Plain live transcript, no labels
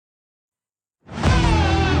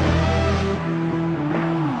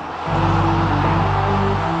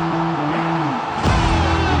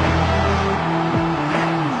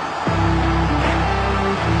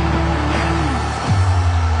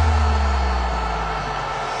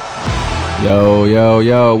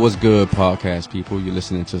Yo, what's good, podcast people? You're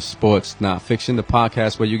listening to Sports Not Fiction, the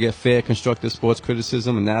podcast where you get fair, constructive sports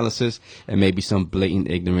criticism, analysis, and maybe some blatant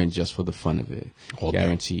ignorance just for the fun of it.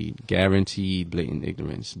 Guaranteed blatant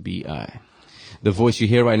ignorance, B.I. The voice you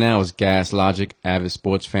hear right now is Gas Logic, avid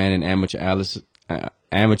sports fan and amateur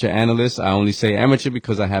analyst. I only say amateur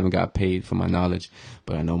because I haven't got paid for my knowledge,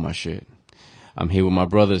 but I know my shit. I'm here with my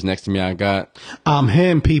brothers. Next to me, I got... I'm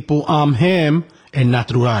him, people. I'm him. El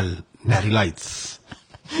natural. Natty Lights.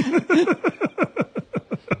 I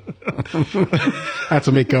had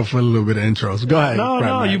to make up for a little bit of intros. Go ahead.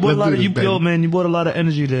 No, you brought a lot of you brought a lot of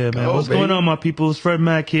energy there, man. What's going on, my people? It's Fred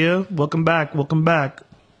Mack here. Welcome back.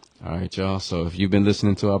 All right, y'all. So if you've been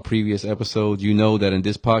listening to our previous episode, you know that in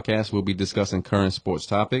this podcast, we'll be discussing current sports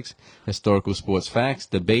topics, historical sports facts,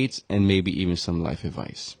 debates, and maybe even some life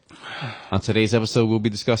advice. On today's episode, we'll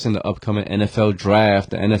be discussing the upcoming NFL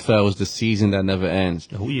draft. The NFL is the season that never ends.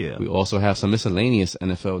 Oh, yeah. We also have some miscellaneous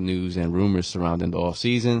NFL news and rumors surrounding the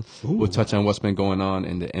offseason. We'll touch on what's been going on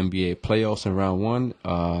in the NBA playoffs in round one.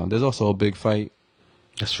 There's also a big fight.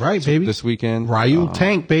 That's right, baby. This weekend. Ryu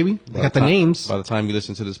Tank, baby. They got the names. By the time you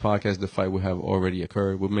listen to this podcast, the fight will have already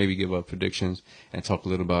occurred. We'll maybe give our predictions and talk a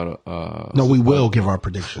little about... No, we will give our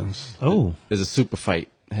predictions. Oh. There's a super fight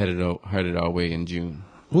headed our way in June.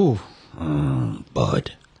 Ooh.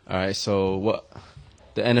 Bud. All right, so what?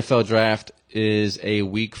 The NFL draft is a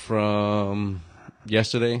week from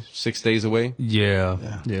yesterday, 6 days away. Yeah.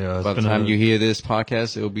 By the time you hear this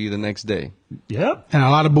podcast, it'll be the next day. Yep. And a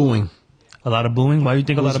lot of booing. A lot of booing? Why do you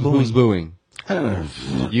think a lot of booing? Who's booing? I don't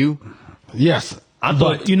know. You? Yes. I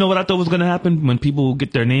thought, you know what I thought was going to happen? When people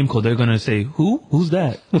get their name called, they're going to say, who? Who's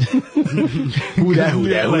that? Who that?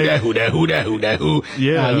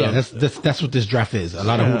 Yeah. That's what this draft is. A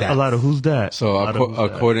lot of who that. A lot of who's that. So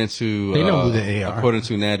according to they know who they are. According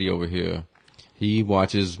to Natty over here, he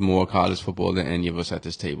watches more college football than any of us at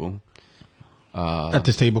this table. At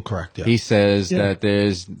this table, correct. Yeah. He says that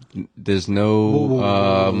there's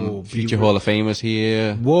no future Hall of Famers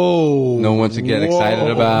here. Whoa. No one to get excited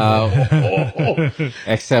about.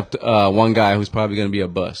 Except one guy who's probably going to be a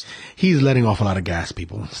bust. He's letting off a lot of gas,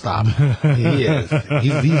 people. Stop. He is.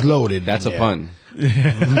 He's loaded. That's a pun.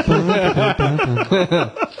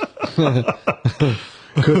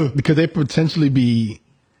 Could they potentially be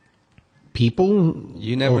people?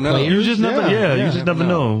 You never know. Players? You just never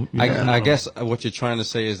know. I guess what you're trying to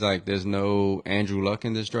say is like there's no Andrew Luck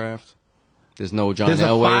in this draft. There's no John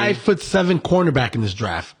Elway. There's a 5'7" cornerback in this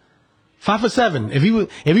draft. 5'7".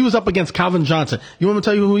 If he was up against Calvin Johnson, you want me to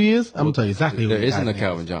tell you who he is? I'm gonna tell you exactly who there he is. isn't a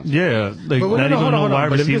Calvin Johnson. Yeah. Like, not even no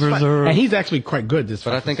wide receivers or... And he's actually quite good.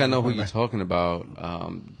 But I think I know who you're talking about.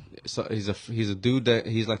 So he's a dude that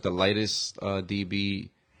he's like the lightest DB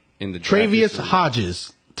in the draft. Travius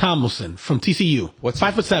Hodges Tomlinson from TCU. What's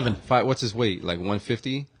 5'7". What's his weight? Like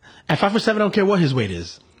 150? At 5'7", I don't care what his weight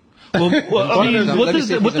is. Well, I mean, what does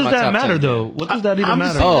that matter, though? What does that even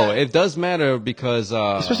matter? Oh, it does matter because...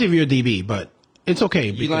 especially if you're a DB, but it's okay.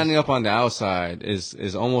 You lining up on the outside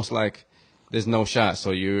is almost like there's no shot.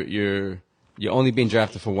 So you're only being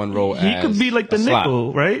drafted for one role. He could be like the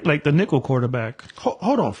nickel, right? Like the nickel quarterback.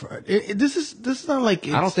 Hold on, Fred. This is not like...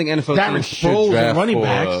 I don't think NFL teams should draft running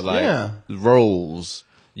backs. Roles.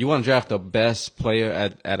 You want to draft the best player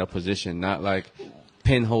at a position, not like...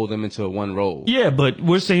 pinhole them into one role. Yeah, but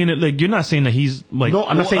we're saying it like you're not saying that he's like no,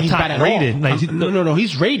 I'm not saying he's bad at rated. All. Like, no,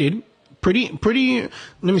 he's rated pretty.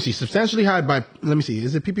 Let me see, substantially high by. Let me see,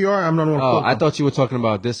 is it PPR? I'm not. I thought you were talking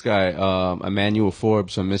about this guy, Emmanuel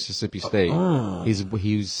Forbes from Mississippi State.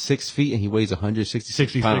 He's 6 feet and he weighs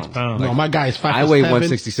 166 pounds. Like, no, my guy is 5'7". I weigh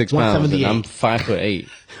 166 pounds. And I'm 5'8".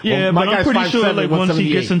 Yeah, but I'm pretty sure like once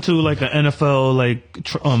he gets into like an NFL like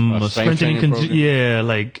sprinting,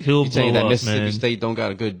 like he'll blow saying that up, Mississippi man. State don't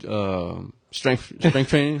got a good strength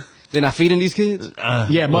training. They're not feeding these kids.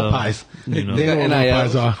 Mud pies. You know. They know what mud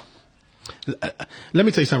pies are. Let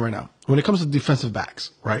me tell you something right now. When it comes to defensive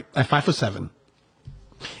backs, right, at 5'7",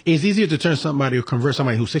 it's easier to turn somebody or convert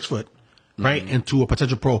somebody who's 6 foot, right, into a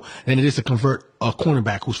potential pro than it is to convert a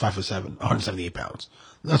cornerback who's 5'7", 178 pounds.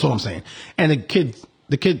 That's what I'm saying. And the kid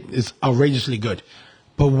is outrageously good.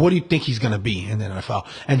 But what do you think he's going to be in the NFL?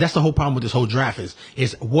 And that's the whole problem with this whole draft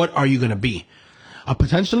is what are you going to be?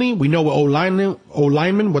 Potentially, we know what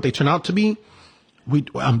O-linemen, what they turn out to be.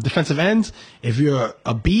 Defensive ends, if you're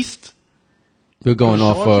a beast. We're going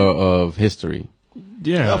off of history.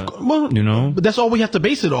 Yeah. You know. But that's all we have to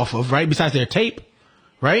base it off of, right? Besides their tape,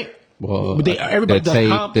 right? Well, everybody does tape,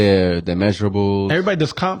 comps. Their measurables. Everybody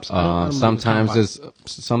does comps.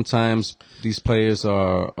 Sometimes these players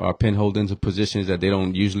are pinholed into positions that they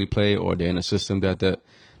don't usually play, or they're in a system that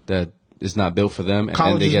is not built for them. And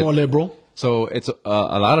college is more liberal. So it's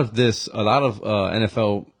a lot of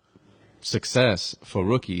NFL success for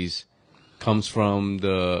rookies comes from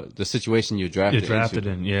the situation you're drafted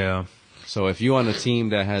into. Yeah. So if you're on a team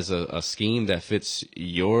that has a scheme that fits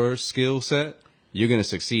your skill set, you're going to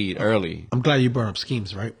succeed early. I'm glad you brought up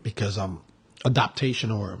schemes, right? Because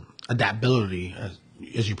adaptation or adaptability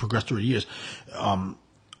as you progress through the years, a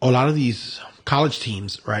lot of these college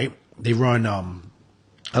teams, right? They run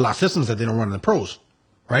a lot of systems that they don't run in the pros,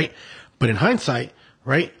 right? But in hindsight,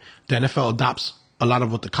 right, the NFL adopts a lot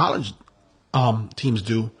of what the college teams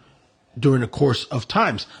do during the course of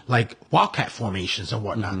times, like wildcat formations and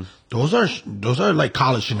whatnot. Mm-hmm. Those are like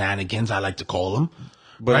college shenanigans, I like to call them.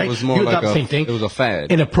 But right? it was more like same thing. It was a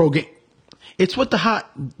fad in a pro game. It's what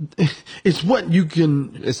it's what you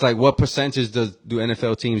can. It's like what percentage do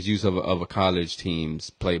NFL teams use of a college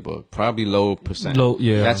team's playbook? Probably low percent. Low,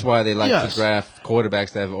 yeah. That's why they like to draft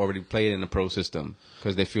quarterbacks that have already played in the pro system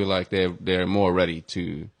because they feel like they're more ready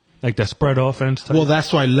to. Like that spread offense type? Well,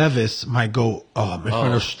 that's why Levis might go in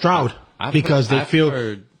front of Stroud because they feel. I've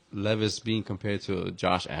heard Levis being compared to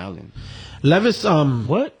Josh Allen. Levis,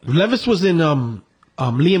 what? Levis was in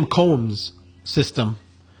Liam Cohen's system,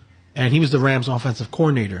 and he was the Rams' offensive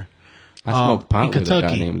coordinator. I smoked pot with a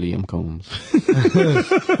guy named Liam Combs.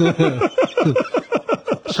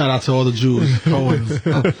 Shout out to all the Jews,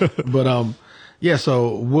 Cohens. But yeah.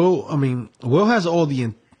 So Will has all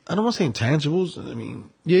the. I don't want to say intangibles. I mean,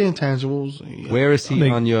 intangibles. Yeah. Where is he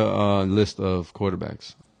on your list of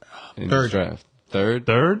quarterbacks in this draft? Third.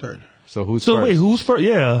 So who's first? Wait, who's first?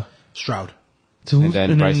 Yeah, Stroud. And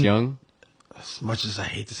then Bryce Young. As much as I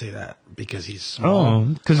hate to say that, because he's small. Oh,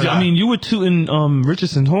 because you were tooting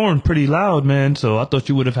Richardson's horn pretty loud, man. So I thought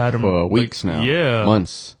you would have had him for weeks now. Yeah,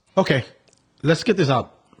 months. Okay, let's get this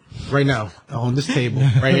out right now on this table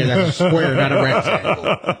right here. That's a square, not a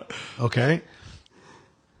rectangle. Okay.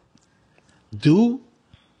 Do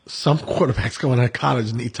some quarterbacks going out of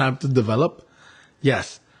college need time to develop?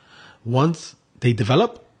 Yes. Once they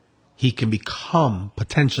develop, he can become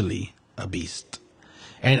potentially a beast.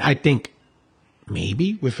 And I think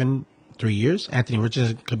maybe within 3 years, Anthony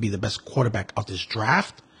Richardson could be the best quarterback of this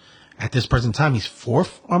draft. At this present time, he's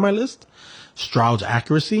fourth on my list. Stroud's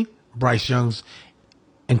accuracy, Bryce Young's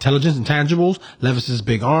intelligence, intangibles, Levis's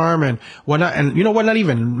big arm, and whatnot. And you know what? Not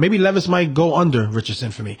even. Maybe Levis might go under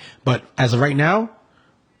Richardson for me. But as of right now,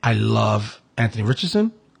 I love Anthony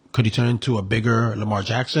Richardson. Could he turn into a bigger Lamar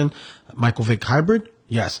Jackson, Michael Vick hybrid?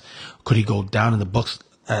 Yes. Could he go down in the books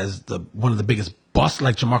as one of the biggest busts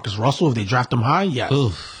like Jamarcus Russell if they draft him high? Yes.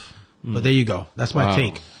 Oof. But there you go. That's my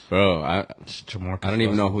take. Bro, I don't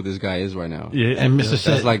even know who this guy is right now. Yeah, and Mr.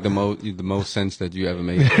 That's like the most sense that you ever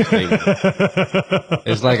made.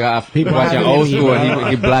 It's like people watching old school and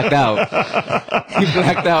he blacked out. He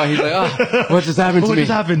blacked out. He's like, oh, what just happened to me? What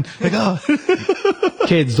just happened? Like, oh.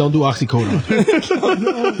 Kids, don't do oxycodone.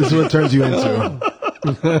 This is what turns you into.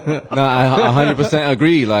 No, I 100%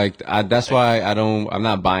 agree. Like, that's why I'm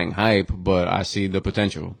not buying hype, but I see the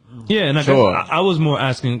potential. Yeah, and I was more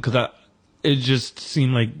asking because it just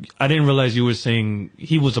seemed like I didn't realize you were saying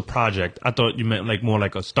he was a project. I thought you meant like more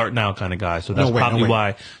like a start now kind of guy. So that's probably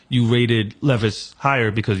why you rated Levis higher,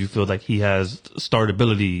 because you feel like he has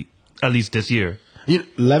startability at least this year.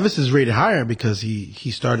 Levis is rated higher because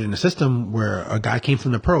he started in a system where a guy came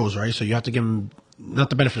from the pros, right? So you have to give him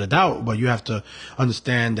not the benefit of the doubt, but you have to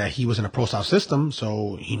understand that he was in a pro style system,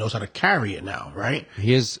 so he knows how to carry it now, right?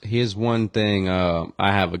 Here's one thing I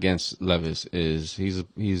have against Levis is he's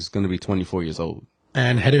going to be 24 years old.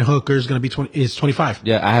 And Hendon Hooker is going to be 25.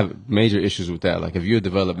 Yeah, I have major issues with that. Like, if you're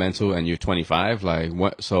developmental and you're 25, like,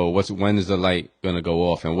 when is the light going to go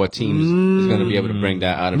off, and what teams is going to be able to bring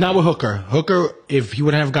that out of Not with Hooker. Hooker, if he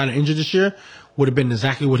wouldn't have gotten injured this year, would have been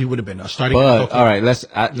exactly what he would have been. Starting. But all right, let's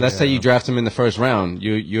say you draft him in the first round.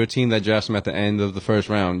 You're a team that drafts him at the end of the first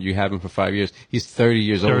round. You have him for 5 years. He's 30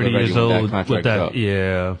 years old already when that contract is up.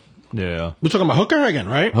 Yeah. We're talking about Hooker again,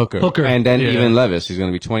 right? Hooker. And then even Levis, he's going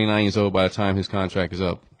to be 29 years old by the time his contract is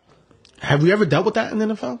up. Have we ever dealt with that in the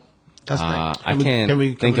NFL? That's I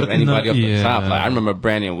can't think of anybody off the top. Like, I remember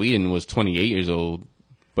Brandon Whedon was 28 years old,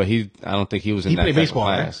 but I don't think he was in that played baseball,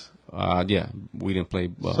 class. Right? Yeah, we didn't play.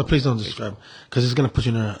 So please don't describe, because it's going to put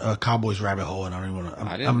you in a Cowboys rabbit hole, and I don't even want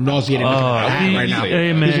to. I'm nauseated right now.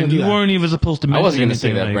 Hey man, you weren't even supposed to mention. I wasn't going to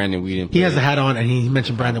say that like, Brandon Whedon. He has the hat on, and he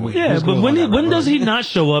mentioned Brandon Whedon. Yeah, but when does he not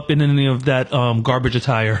show up in any of that garbage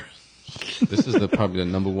attire? This is probably the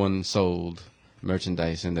number one sold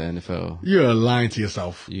merchandise in the NFL. You're lying to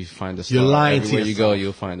yourself. You find a star. You're lying everywhere to you go,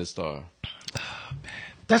 you'll find a star.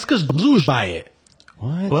 That's because Blues buy it.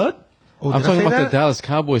 What? Oh, I'm did I talking say about the that? Dallas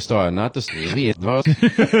Cowboys star, not the idiot.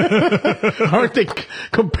 Aren't they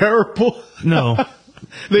comparable? No,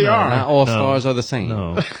 They Not are. all stars are the same.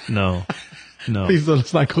 no. Please don't,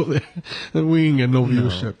 let's not go there. We ain't get no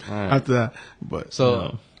viewership Right. after that. But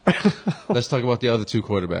So let's talk about the other two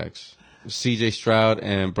quarterbacks, C.J. Stroud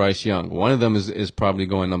and Bryce Young. One of them is probably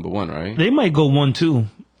going number one, right? They might go 1-2.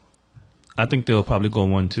 I think they'll probably go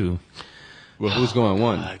 1-2. Well, who's going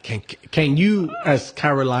one? can you, as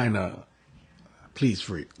Carolina, please,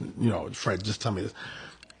 Fred, Fred, just tell me this,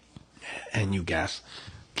 and you, Gas,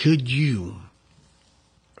 could you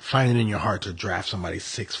find it in your heart to draft somebody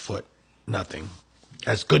 6 foot nothing,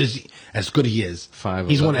 as good he is?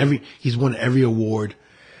 5'11". He's won every award,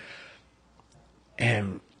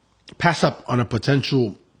 and pass up on a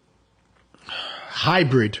potential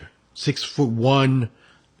hybrid 6'1",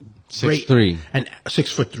 6'3", and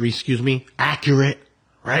 6'3", excuse me, accurate,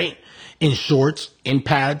 right? In shorts, in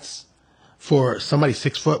pads, for somebody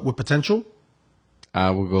 6 foot with potential.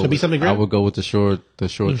 I will go. To be something great? I will go with the short thing,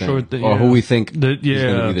 thing, or yeah. who we think is going to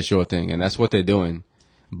yeah. be the short thing, and that's what they're doing.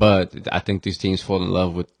 But I think these teams fall in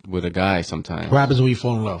love with a guy sometimes. What happens when you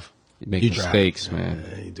fall in love? You make You draft. mistakes, man.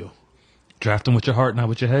 Yeah, you do. Draft them with your heart, not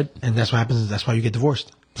with your head. And that's what happens. That's why you get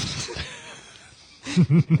divorced.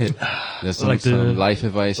 There's some, Like the- some life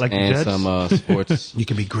advice like the and Jets? some sports. You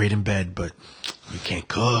can be great in bed, but you can't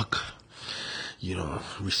cook.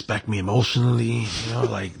 Respect me emotionally.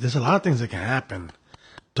 Like there's a lot of things that can happen.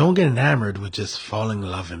 Don't get enamored with just falling in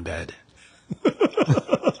love in bed.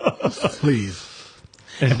 Please.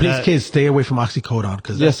 And please, kids, stay away from oxycodone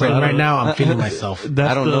because Yes, right now I'm feeling myself.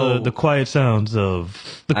 That's I don't know. the quiet sounds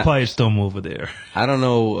of the quiet storm over there. I don't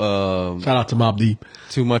know Shout out to Mob Deep.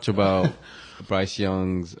 too much about Bryce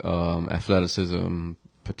Young's athleticism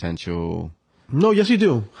potential. No, yes, you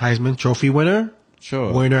do. Heisman Trophy winner.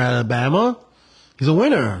 Sure. Winner at Alabama. He's a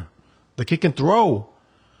winner. The kid can throw.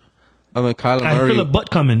 I mean, Kyler I Murray. feel a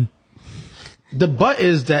butt coming. The butt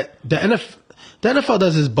is that the NFL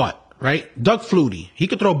does his butt, right? Doug Flutie, he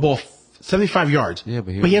could throw a ball 75 yards. Yeah,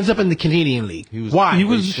 but he ends up in the Canadian League. Why? he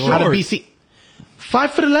was Out of short. BC.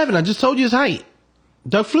 5'11". I just told you his height.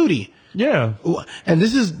 Doug Flutie. Yeah. And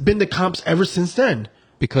this has been the comps ever since then.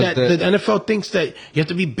 Because the NFL thinks that you have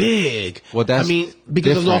to be big. Well, that's because of the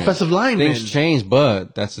different. offensive linemen. Things change,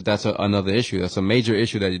 but that's another issue. That's a major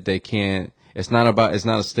issue that they can't. It's not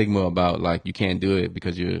a stigma about like you can't do it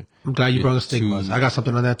because you're. I'm glad you brought the stigmas. too- I got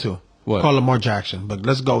something on that too. What? Call Lamar Jackson, but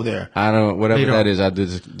let's go there. I don't. Whatever Later that on. is, I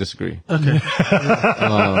disagree. Okay.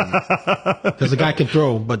 Because the guy can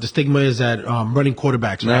throw, but the stigma is that running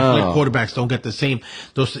quarterbacks, right? No. Athletic quarterbacks don't get the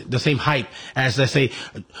same hype as, let's say,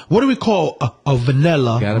 what do we call a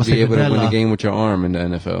vanilla? You I'm gotta gonna say be able to win vanilla. a game with your arm in the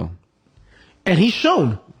NFL. And he's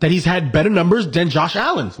shown that he's had better numbers than Josh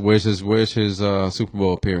Allen. Where's his Super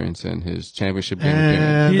Bowl appearance and his championship game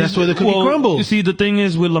appearance? And that's where the cookie crumbles. You see, the thing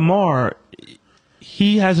is with Lamar,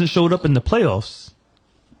 he hasn't showed up in the playoffs.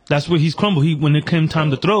 That's where he's crumbled. When it came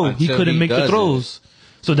time to throw, he Until couldn't he make the does throws.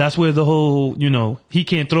 So that's where the whole, he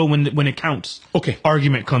can't throw when it counts. Okay.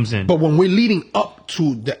 Argument comes in. But when we're leading up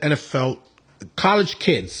to the NFL, college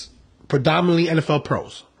kids, predominantly NFL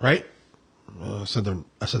pros, right? I said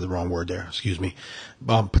the wrong word there. Excuse me.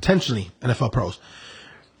 Potentially NFL pros,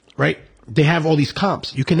 right? They have all these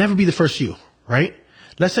comps. You can never be the first you, right?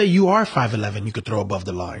 Let's say you are 5'11", you could throw above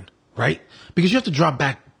the line, right? Because you have to drop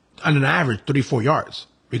back on an average 34 yards,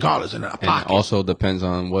 regardless in a And pocket. it also depends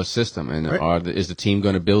on what system and Right. is the team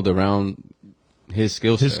going to build around his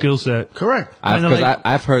skill set? His skill set. Correct.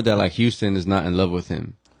 I've heard that like Houston is not in love with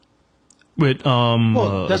him. With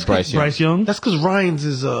that's Bryce Young. That's because Ryans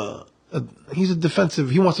is he's a defensive.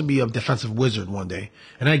 He wants to be a defensive wizard one day,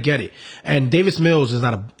 and I get it. And Davis Mills is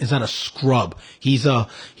not a scrub. He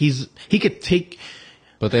could take.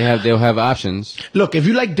 But they'll have options. Look, if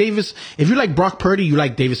you like Brock Purdy, you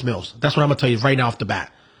like Davis Mills. That's what I'm gonna tell you right now off the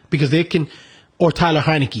bat, because they can, or Tyler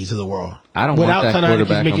Heineke's of the world. I don't want that Tyler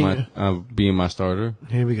quarterback Heineke's on my being my starter.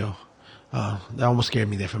 Here we go. That almost scared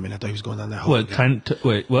me there for a minute. I thought he was going down that hole.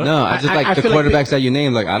 Wait, what? No, I just I like the feel like quarterbacks that you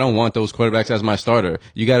named. Like I don't want those quarterbacks as my starter.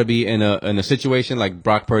 You got to be in a situation like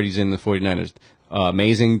Brock Purdy's in the 49ers.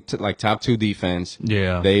 Amazing, top 2 defense.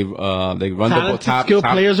 Yeah. They run the ball. Talented, Top skilled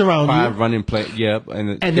players around 5 you. running play. Yep, and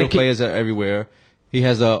And skilled players are everywhere. He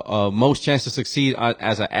has a most chance to succeed on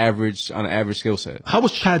an average skill set. How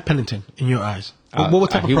was Chad Pennington in your eyes? What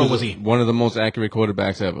type of pro was he? One of the most accurate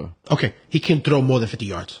quarterbacks ever. Okay, he can throw more than 50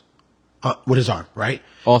 yards with his arm, right?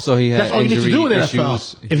 Also, he had That's all you need to injury do in the issues.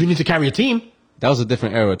 NFL. If you need to carry a team, That was a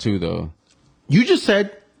different era too, though. you just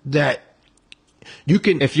said that you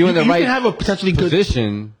can. If you're in the you right can have a potentially good.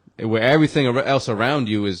 position, where everything else around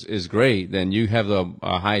you is great, then you have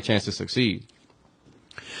a high chance to succeed.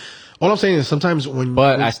 All I'm saying is sometimes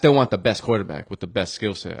But I still want the best quarterback with the best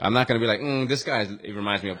skill set. I'm not going to be like, this guy it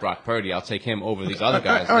reminds me of Brock Purdy. I'll take him over these other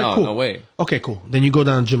guys. All right, cool. No way. Okay, cool. Then you go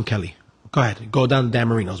down Jim Kelly. Go ahead. Go down to Dan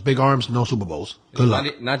Marino's. Big arms, no Super Bowls. Good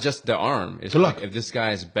luck. Not just the arm. It's Good like luck. if this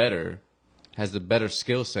guy is better, has the better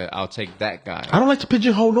skill set, I'll take that guy. I don't like to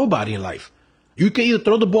pigeonhole nobody in life. You can either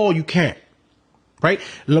throw the ball or you can't. Right?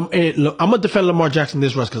 I'm going to defend Lamar Jackson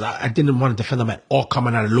this rush because I didn't want to defend him at all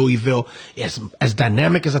coming out of Louisville. As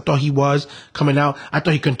dynamic as I thought he was coming out, I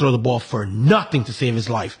thought he couldn't throw the ball for nothing to save his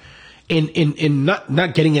life. In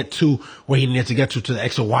not getting it to where he needed to get to the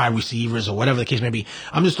X or Y receivers or whatever the case may be.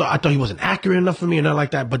 I thought he wasn't accurate enough for me or nothing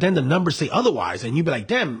like that. But then the numbers say otherwise. And you'd be like,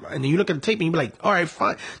 damn. And then you look at the tape and you'd be like, all right,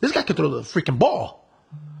 fine. This guy could throw the freaking ball.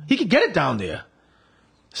 He could get it down there.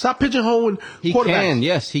 Stop pigeonholing He quarterbacks. can,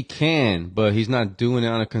 yes, he can, but he's not doing it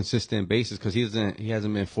on a consistent basis because he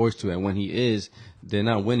hasn't been forced to. And when he is, they're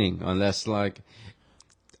not winning unless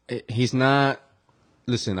he's not.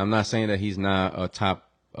 Listen, I'm not saying that he's not a top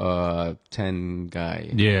 10 guy.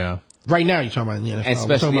 Yeah. Right now, you're talking about in the NFL.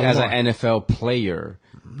 Especially as an NFL player.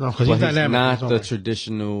 No, because But he's he's not the right.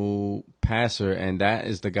 traditional passer, and that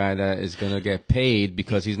is the guy that is going to get paid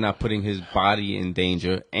because he's not putting his body in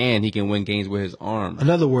danger, and he can win games with his arm.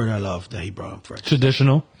 Another word I love that he brought up, Fred.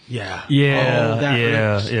 Traditional. Yeah. Yeah. Oh, that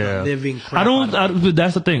rips the yeah. living crap But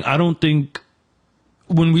that's the thing. I don't think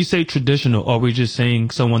when we say traditional, are we just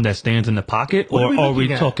saying someone that stands in the pocket, or are we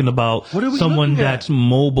talking about someone that's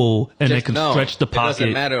mobile and they can stretch the pocket? It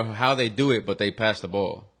doesn't matter how they do it, but they pass the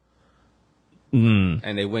ball.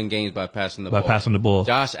 And they win games by passing the ball. By passing the ball.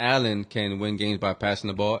 Josh Allen can win games by passing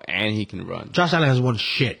the ball, and he can run. Josh Allen has won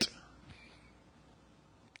shit.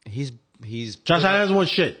 Josh Allen has won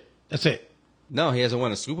shit. That's it. No, he hasn't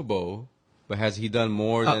won a Super Bowl, but has he done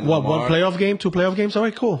more than one Lamar? playoff game, 2 playoff games? All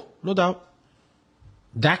right, cool. No doubt.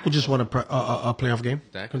 Dak would just won a playoff game.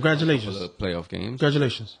 Congratulations. Playoff games.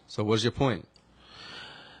 Congratulations. So what's your point?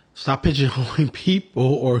 Stop pigeonholing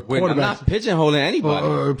people or quarterbacks. I'm not pigeonholing anybody.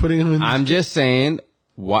 Or putting them in. I'm just saying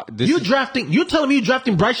what this You're telling me you're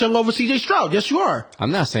drafting Bryce Young over CJ Stroud. Yes, you are.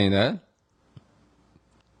 I'm not saying that.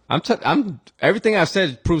 I'm everything I've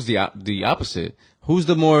said proves the opposite. Who's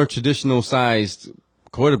the more traditional sized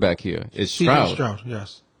quarterback here? It's Stroud. CJ Stroud,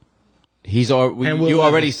 yes. You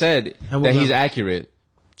already said that he's Levis. accurate.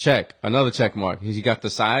 Check. Another check mark. He got the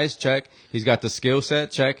size, check. He's got the skill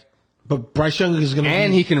set, check. But Bryce Young is going to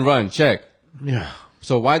And he can run, check. Yeah.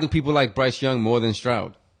 So why do people like Bryce Young more than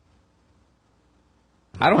Stroud?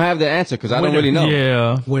 I don't have the answer because I don't really know.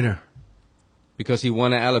 Yeah. Winner. Because he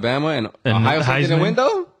won at Alabama and And Ohio State didn't Heisman? win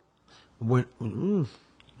though?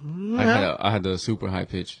 I had the super high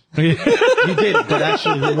pitch. You did, but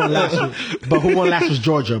actually who won last? But who won last was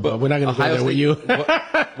Georgia. But we're not going to go there with you.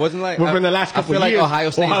 Wasn't like Within the last couple I feel like years, Ohio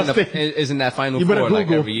State, Ohio State- is in that Final You better Four like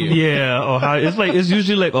Google. every year. Yeah, Ohio. It's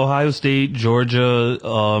usually like Ohio State, Georgia, But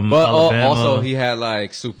Alabama. also he had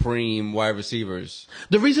like supreme wide receivers.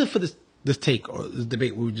 The reason for this take or this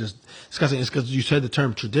debate we were just discussing is because you said the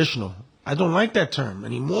term traditional. I don't like that term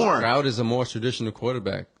anymore. Stroud is a more traditional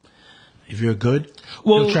quarterback. If you're good,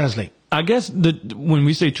 Well, you'll translate. I guess when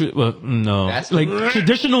we say no, That's like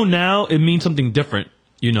traditional now, it means something different,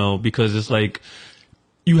 because it's like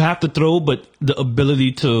you have to throw, but the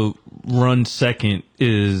ability to run second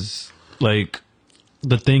is like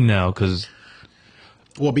the thing now. Because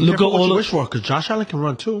Well, be look careful at what all you of- wish for, because Josh Allen can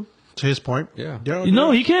run too. To his point, Yeah.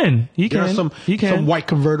 he can. He There are can. some He can. some white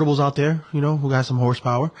convertibles out there, who got some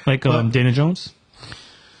horsepower. Like Dana Jones.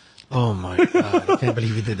 Oh my god! I can't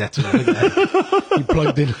believe he did that to me. He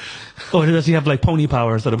plugged in. Or does he have like pony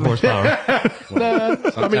power instead of horsepower?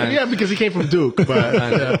 I mean, yeah, because he came from Duke, but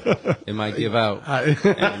Sometimes it might give out. And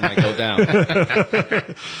it might go down.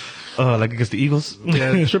 Like against the Eagles.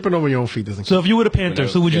 yeah, tripping over your own feet doesn't. So if you were the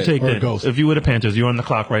Panthers, who would you take Or then? Ghost. If you were the Panthers, you're on the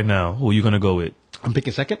clock right now. Who are you going to go with? I'm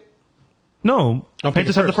picking second. No, I'm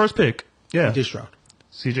Panthers picking have the first pick. Yeah, CJ Stroud.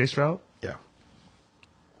 CJ Stroud. Yeah.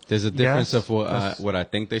 There's a difference Yes. of what I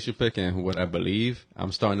think they should pick and what I believe.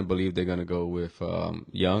 I'm starting to believe they're going to go with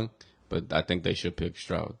Young, but I think they should pick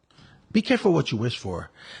Stroud. Be careful what you wish for,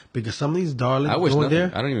 because some of these darlings I wish going nothing.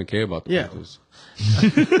 there. I don't even care about the Yeah. Panthers.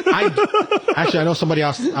 I know somebody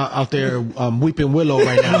else out there weeping willow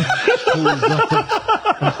right now,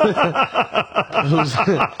 who's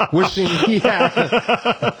wishing he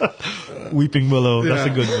had. Weeping Willow. That's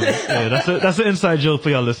Yeah. a good one. Yeah, that's an inside joke for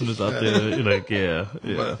y'all listeners out there. You're like,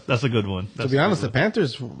 that's a good one. To be honest, the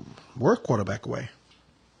Panthers were a quarterback away.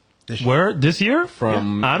 Where this year?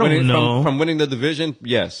 I don't know. From winning the division,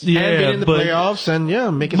 yes. Yeah, and being in the playoffs and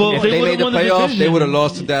making. Well, If they they made the would've won the playoffs, they division. would have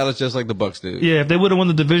lost to Dallas just like the Bucks did. Yeah, if they would have won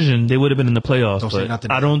the division, they would have been in the playoffs. Don't say But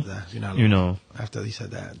nothing. I don't. You know. After he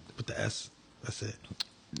said that with the S, that's it.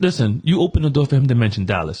 Listen, you opened the door for him to mention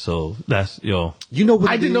Dallas, so that's You know what?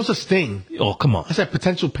 I didn't know such thing. Oh, come on. I said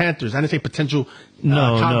potential Panthers. I didn't say potential.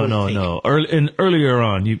 No. Earlier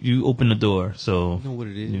on, you opened the door, so You know what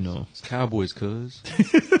it is? You know. It's Cowboys, cuz.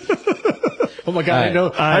 Oh my God! All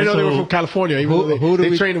right. I know they were so from California. Even who though do they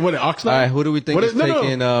we- trained what Oxnard? All right, who do we think is No.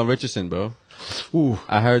 taking Richardson, bro? Ooh.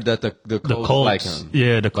 I heard that the Colts Colts, like him.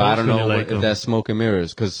 yeah, the But I Colts don't know really like if him. that's smoke and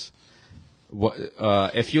mirrors, because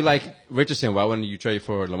if you like Richardson, why wouldn't you trade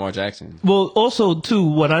for Lamar Jackson? Well, also too,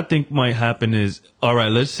 what I think might happen is, all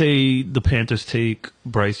right, let's say the Panthers take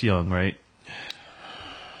Bryce Young, right?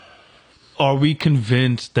 Are we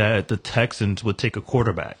convinced that the Texans would take a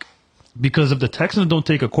quarterback? Because if the Texans don't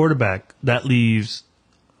take a quarterback, that leaves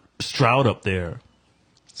Stroud up there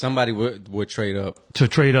Somebody would trade up. to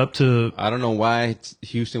trade up to. I don't know why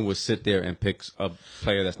Houston would sit there and pick a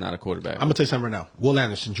player that's not a quarterback. I'm gonna tell you something right now. Will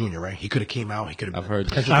Anderson Jr. Right? He could have came out. He could have. I've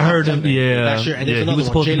heard. I heard him. Yeah, last year, and there's yeah. He another was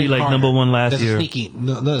supposed one, to be Jalen like Carter. number one last There's year.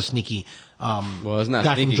 Another sneaky. Well, it's not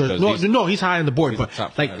guy from sneaky Georgia. 'cause No, he's high on the board, he's but a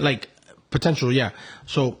top like five. potential. Yeah.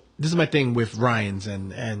 So this is my thing with Ryans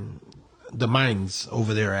and the minds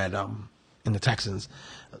over there at in the Texans.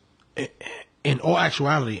 In all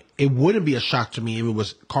actuality, it wouldn't be a shock to me if it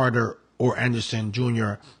was Carter or Anderson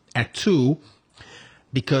Jr. at 2,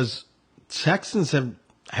 because Texans have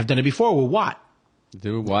done it before with Watt.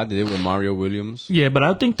 They did it with Mario Williams. Yeah, but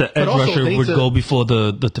I think the edge also rusher they would need to- go before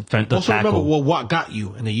the defense. Also remember tackle. what Watt got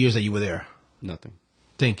you in the years that you were there. Nothing.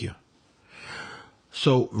 Thank you.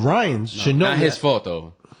 So Ryans should know Not his that- fault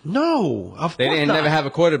though. No, of They course didn't not. never have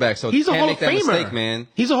a quarterback, so He's a can't Hall make of that Famer, mistake, man.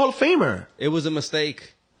 He's a Hall of Famer. It was a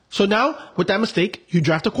mistake. So now, with that mistake, you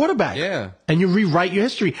draft a quarterback. Yeah. And you rewrite your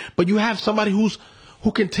history. But you have somebody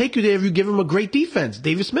who can take you there if you give him a great defense.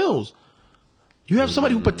 Davis Mills. You have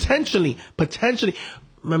somebody who potentially,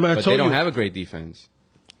 remember I But told they don't you. have a great defense.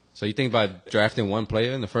 So you think by drafting one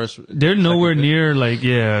player in the first, They're nowhere second,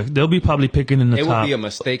 near they'll be probably picking in the it top. would be a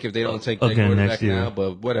mistake if they don't take their Again, quarterback next year. now.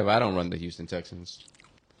 But whatever, I don't run the Houston Texans.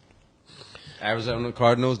 Arizona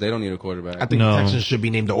Cardinals, they don't need a quarterback. I think No. the Texans should be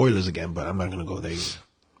named the Oilers again, but I'm not going to go there either.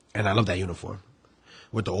 And I love that uniform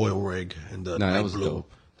with the oil rig and the Nah, that light was blue.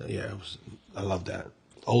 dope. Yeah, I love that.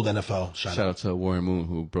 Old NFL. Shout Shout out. out to Warren Moon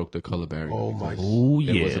who broke the color barrier. Oh my. Oh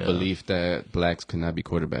There yeah. was a belief that blacks could not be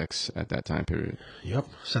quarterbacks at that time period. Yep.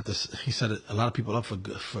 He set a lot of people up for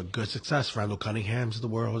good success. Randall Cunningham's of the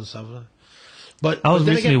world and stuff. But I was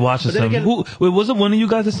then recently again- watching but then some. again- Wait, was it one of you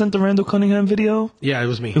guys that sent the Randall Cunningham video? Yeah, it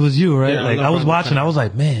was me. It was you, right? Yeah, like love I was Randall watching. I Cunningham. was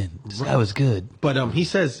like, man, this guy was good. But he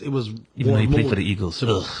says it was Even though he Warren played Moon for the Eagles. to,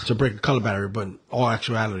 Ugh. to break the color barrier. But in all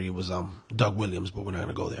actuality, it was Doug Williams. But we're not going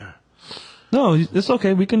to go there. No, it's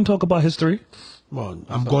okay. We can talk about history. Well,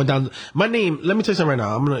 I'm going down. My name. Let me tell you something right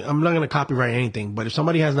now. I'm not gonna copyright anything. But if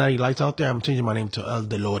somebody has Natty Lights out there, I'm changing my name to El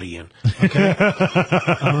DeLorean. Okay.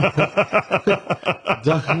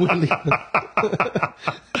 Doug Williams.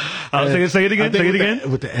 Say it I again. think Say it with again. the-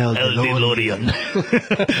 with the El DeLorean.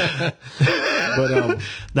 But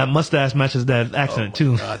That mustache matches that accent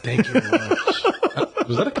too. thank you very much.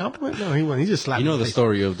 Was that a compliment? No, he wasn't. He just slapped You know me in the face.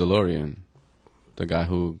 story of DeLorean, the guy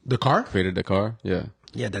who The car? created the car. Yeah,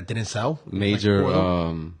 Yeah, that didn't sell. major Like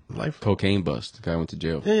oil life. cocaine bust. The guy went to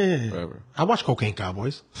jail Yeah. forever. I watch Cocaine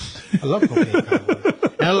Cowboys. I love Cocaine Cowboys.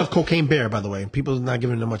 And I love Cocaine Bear, by the way. People not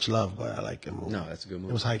giving him much love, but I like him. No, that's a good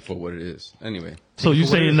movie. It was hype. For what it is. Anyway, So you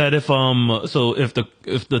for what it saying is. that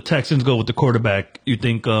if the Texans go with the quarterback, you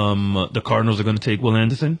think the Cardinals are going to take Will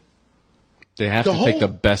Anderson? they have The to take whole- the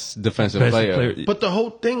best defensive Best player. player. But the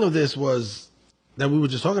whole thing of this was that we were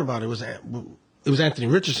just talking about. It was Anthony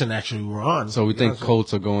Richardson actually we were on. So we think You know,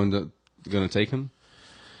 Colts are going to take him.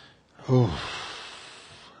 Because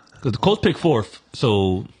the Colts pick fourth.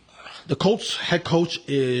 So the Colts head coach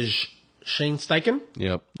is Shane Steichen.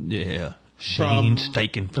 Yep. yeah, Shane From-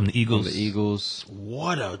 Steichen from the From Eagles. the Eagles.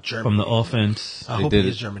 What a German. From the offense. I They hope did he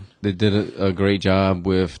it- is German. They did a great job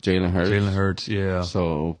with Jalen Hurts. Jalen Hurts. Yeah.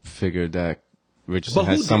 So figured that Richardson But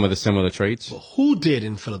who has some did- of the similar traits. Who did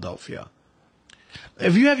in Philadelphia?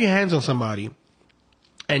 If you have your hands on somebody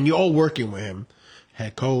and you're all working with him,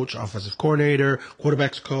 head coach, offensive coordinator,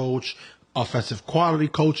 quarterbacks coach, offensive quality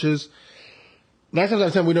coaches, 9 times out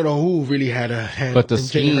of 10 we don't know who really had a hand But the in Jalen Hurts'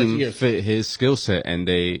 scheme ears. fit his skill set, and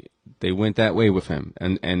they went that way with him,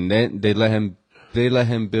 and then they let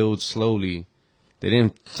him build slowly. They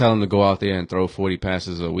didn't tell him to go out there and throw 40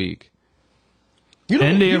 passes a week. You know-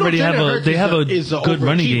 And they you know already Jalen have Hurts they have a is good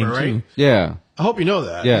running overachiever, game right? too. Yeah, I hope you know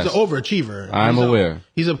that. Yes. He's an overachiever. I'm aware.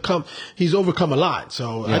 He's overcome a lot.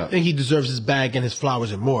 So I think he deserves his bag and his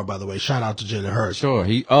flowers and more, by the way. Shout out to Jalen Hurts. Sure.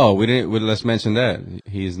 Let's mention that.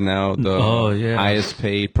 He's now the highest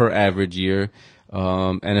paid per average year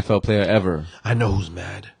NFL player ever. I know who's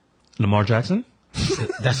mad. Lamar Jackson?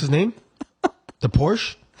 That's his name? The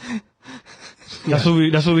Porsche?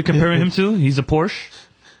 That's what we comparing him to? He's a Porsche?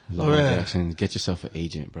 Lamar Jackson, get yourself an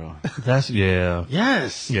agent, bro. Yes.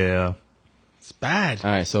 Yeah. It's bad.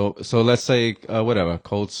 All right, so let's say whatever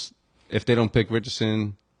Colts, if they don't pick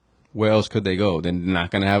Richardson, where else could they go? They're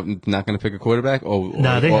not gonna pick a quarterback, or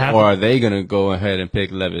are they gonna go ahead and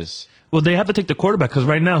pick Levis? Well, they have to take the quarterback because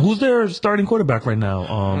right now, who's their starting quarterback right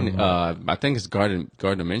now? I think it's Gardner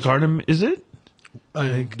Minshew. Gardner, is it?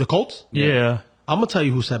 The Colts? Yeah. I'm gonna tell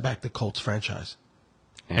you who set back the Colts franchise.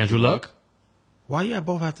 Andrew Luck. Why you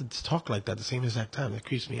both have to talk like that at the same exact time? It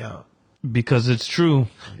creeps me out. Because it's true.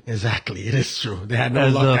 Exactly, it is true. They had no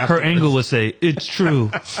As luck. Kurt Angle would say, it's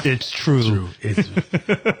true. It's true. It's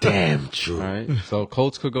damn true. All right. So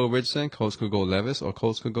Colts could go Richardson, Colts could go Levis, or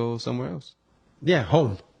Colts could go somewhere else. Yeah,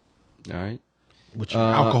 home. All right. Which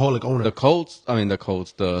alcoholic owner. The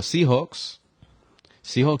Seahawks.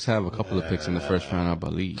 Seahawks have a couple of picks in the first round, I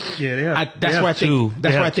believe. Yeah, they have. That's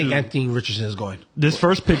where I think Anthony Richardson is going. This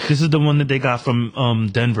first pick, this is the one that they got from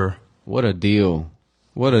Denver. What a deal.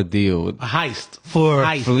 What a deal. A heist.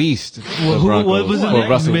 Fleeced. What was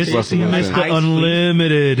his name? Mr.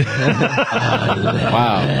 Unlimited.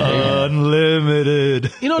 Wow.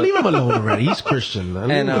 Unlimited. Leave him alone already. He's Christian.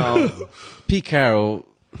 And Pete Carroll,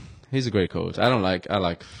 he's a great coach. I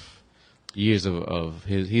like years of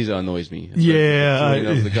his. He annoys me. Yeah.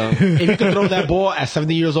 If you can throw that ball at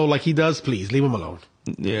 70 years old like he does, please leave him alone.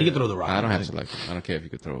 Yeah. He can throw the rock. I don't have to like him. I don't care if you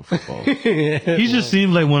could throw a football. He just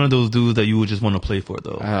seems like one of those dudes that you would just want to play for,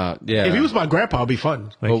 though. Yeah. If he was my grandpa, it'd be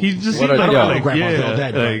fun. Like, he just what seems like grandpa's all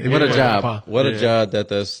dead. What a job. What a job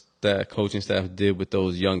that coaching staff did with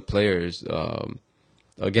those young players.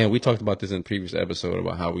 Again, we talked about this in a previous episode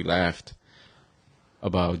about how we laughed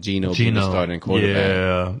about Geno being the starting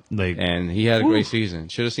quarterback. Yeah. And he had a great season.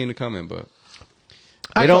 Should have seen it coming, but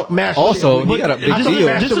They don't match. Also, he got a big deal.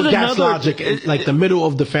 This is gas logic, like the middle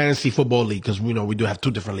of the fantasy football league, because we do have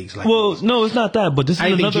two different leagues. No, it's not that. But this is I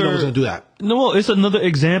think another. Gino was going to do that. No, it's another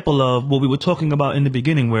example of what we were talking about in the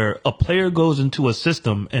beginning, where a player goes into a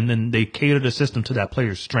system and then they cater the system to that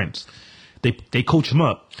player's strengths. They coach him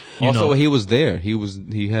up. Also, he was there.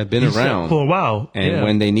 He had been around for a while, and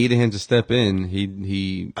when they needed him to step in,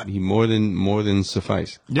 he more than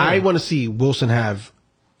sufficed. Yeah. I want to see Wilson have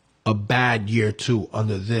a bad year too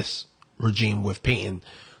under this regime with Payton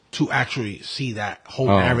to actually see that whole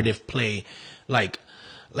narrative play like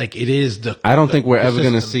it is the. I don't think we're ever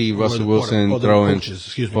going to see Russell Wilson throwing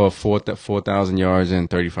for 4,000 yards and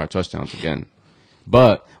 35 touchdowns again,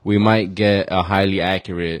 but we might get a highly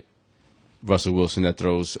accurate Russell Wilson that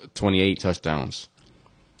throws 28 touchdowns.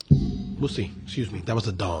 We'll see. Excuse me. That was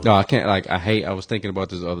a dog. No, I can't. I was thinking about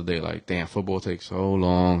this the other day. Like, damn, football takes so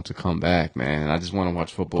long to come back, man. I just want to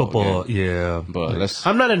watch football. Again. Yeah. But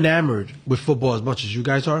I'm not enamored with football as much as you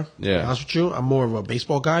guys are. Yeah. To be honest with you, I'm more of a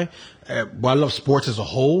baseball guy. Well, I love sports as a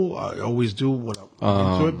whole. I always do when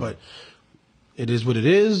I'm into it, but it is what it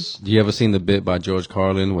is. You ever seen the bit by George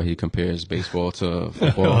Carlin where he compares baseball to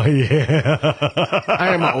football? Oh, yeah.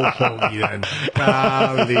 I am an old fogey then.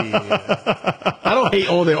 I don't hate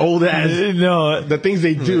all the old ass. No, the things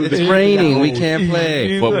they do. It's raining. We can't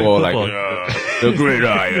play football. The great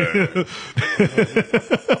iron.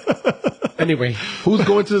 Anyway, who's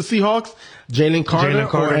going to the Seahawks? Jalen Carter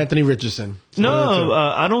or Anthony Richardson? No,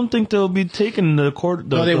 I don't think they'll be taking the quarter.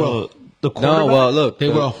 No, they will. No, well, look, they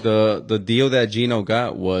will. The deal that Geno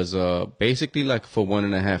got was basically like for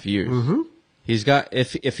 1.5 years. Mm-hmm. He's got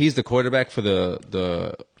if he's the quarterback for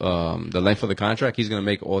the length of the contract, he's gonna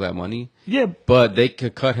make all that money. Yeah, but they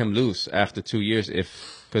could cut him loose after 2 years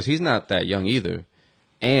because he's not that young either,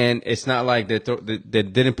 and it's not like they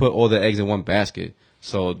didn't put all the eggs in one basket.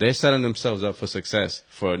 So they're setting themselves up for success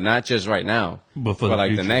for not just right now, but for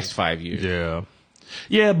like the next 5 years. Yeah,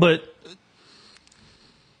 yeah, but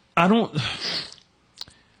I don't.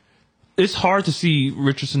 It's hard to see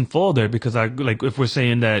Richardson fall there because if we're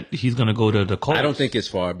saying that he's going to go to the Colts. I don't think it's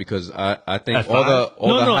far because I think all the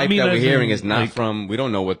hype that we're hearing is not from. We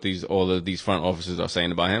don't know what all of these front offices are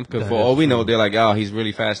saying about him because for all we know, they're like, oh, he's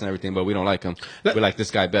really fast and everything, but we don't like him. We like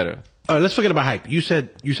this guy better. Let's forget about hype. You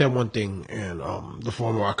said one thing in the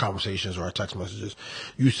form of our conversations or our text messages.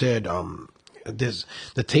 You said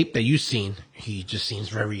the tape that you've seen, he just seems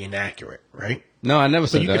very inaccurate, right? No, I never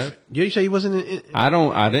said that. You say he wasn't.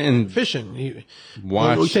 I didn't efficient.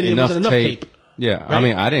 watch enough tape. Yeah, Right? I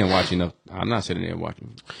mean, I didn't watch enough. I'm not sitting there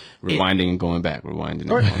watching, rewinding and going back, rewinding.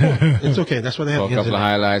 And All going back. right. It's okay. That's what they have. Saw a the couple of internet.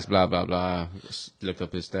 highlights, blah blah blah. Looked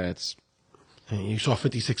up his stats. And you saw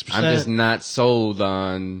 56%. I'm just not sold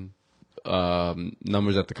on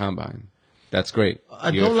numbers at the combine. That's great. I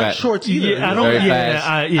You're don't like fat. shorts either. Yeah, I don't. Very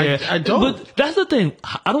Yeah, fast. I don't. But that's the thing.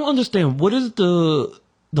 I don't understand. What is the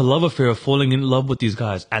love affair of falling in love with these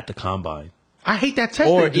guys at the combine? I hate that test.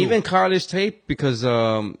 Or they do. even college tape, because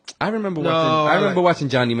I remember watching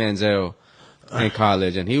Johnny Manziel in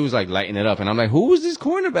college, and he was like lighting it up, and I'm like, who was these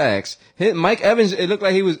cornerbacks? Mike Evans. It looked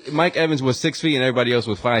like Mike Evans was 6 feet, and everybody else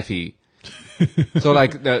was 5 feet. So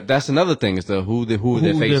like that's another thing is who they're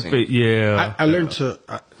facing. Yeah, I learned to.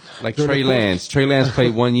 Like during Trey the course- Lance. Trey Lance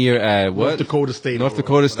played 1 year at what? North Dakota State. North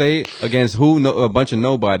Dakota State against a bunch of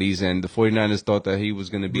nobodies, and the 49ers thought that he was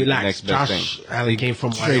going to be the next Relax. best Josh thing. Allen came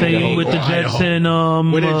from same with the Idaho. Jets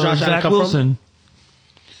and Where did Josh Allen Zach come from? Wilson.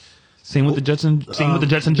 Same with the Jets and Josh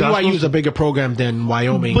BYU is Wilson. a bigger program than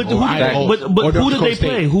Wyoming But, or who, Idaho. but or who North did Dakota they State.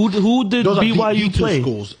 play? Who did Those are BYU D2 play?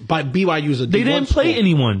 schools. But BYU is a They D1 didn't play school.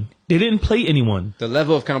 anyone. They didn't play anyone. The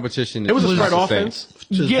level of competition. It was a is spread not the same. offense.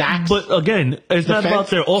 to Yeah, Zach's but again, it's not defense, about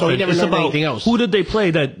their so he offense. never It's learned about anything else. who did they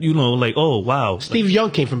play that, like, oh, wow. Steve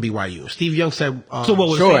Young came from BYU. Steve Young said, So what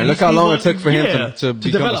was Sure, saying, and look how Steve long it Young- took for him yeah. to become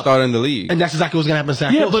a develop. starter in the league. and that's exactly what's going to happen to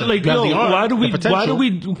Zach Yeah, Wilson. but like, You have the arm, why do the potential.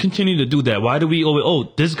 we continue to do that? Why do we,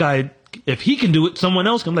 this guy, if he can do it, someone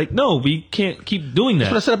else can. Like, no, we can't keep doing That's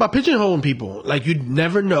what I that. said about pigeonholing people. Like you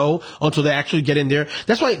never know until they actually get in there.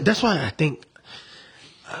 That's why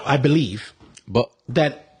I believe But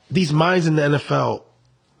that these minds in the NFL,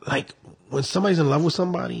 like when somebody's in love with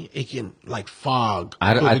somebody, it can like fog. to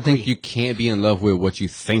a I think degree. you can't be in love with what you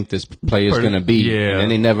think this player is going to be. Yeah. And then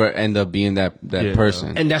they never end up being that Yeah.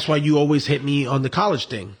 person. And that's why you always hit me on the college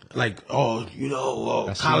thing. Like, college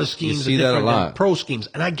see- schemes you are see that a different than lot. pro schemes.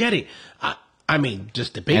 And I get it. I mean,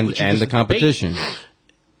 just debate with you. and just the debate. competition.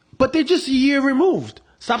 But they're just a year removed.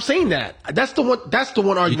 Stop saying that. That's the one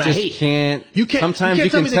You argument I hate. just can't. You can't. Sometimes you you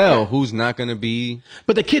can't can tell me tell they- who's not going to be.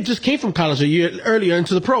 But the kid just came from college a year earlier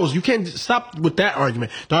into the pros. You can't stop with that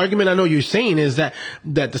argument. The argument I know you're saying is that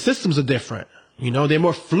the systems are different. You know, they're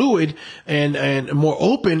more fluid and more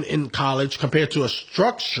open in college compared to a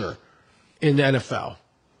structure in the NFL.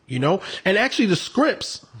 You know, and actually the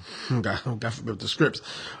scripts, God forbid the scripts,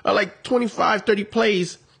 are like 25, 30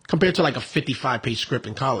 plays compared to like a 55-page script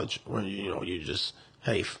in college where, you just,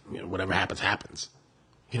 hey, whatever happens, happens.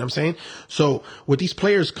 You know what I'm saying? So with these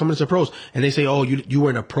players coming to pros and they say, oh, you were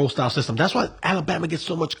in a pro style system. That's why Alabama gets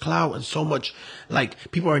so much clout and so much,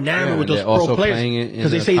 like, people are enamored with those they're pro also players playing it in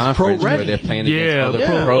because they a say it's pro conference where ready. they're playing Yeah, against other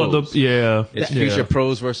yeah. pros. Yeah. It's Yeah. future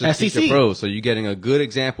pros versus SEC. future pros. So you're getting a good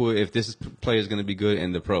example if this player is going to be good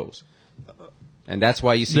in the pros. And that's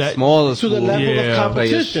why you see That- smaller To the schools level Yeah. of players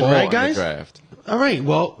competition, fall right, in the guys? draft. All right,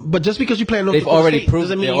 well, but just because you play in North They've Dakota already State proved.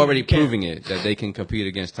 doesn't mean They're already you can't. proving it that they can compete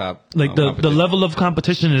against top. Like the competition. level of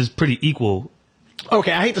competition is pretty equal.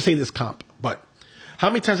 Okay, I hate to say this comp, but how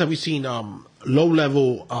many times have we seen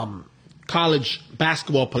low-level college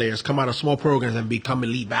basketball players come out of small programs and become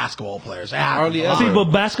elite basketball players? Hardly ever. See, but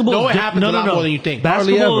basketball. No, it happens a lot more than you think.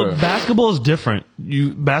 Hardly ever. Basketball is different.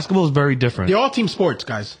 Basketball is very different. They're all team sports,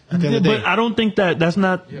 guys. At the end of the day. But I don't think that's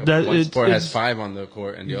not that. One sport has it's 5 on the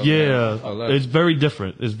court, and the other yeah, has 11. it's very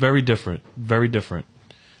different. It's very different. Very different.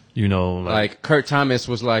 Like Kurt Thomas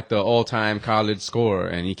was like the all-time college scorer,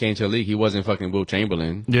 and he came to the league. He wasn't fucking Will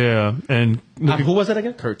Chamberlain. yeah, and Who was that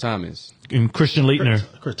again? Kurt Thomas. Christian Leitner.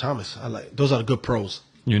 Kurt Thomas. I like those are the good pros.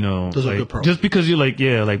 Those are good pros. Just because you're like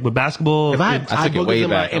with basketball. If I have I eye took it way boogers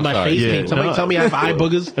back. in my I'm sorry. face, Yeah, can somebody no. tell me I have eye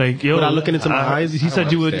boogers without looking into my eyes? He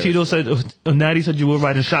said you were. upstairs. Tito said. Natty said you were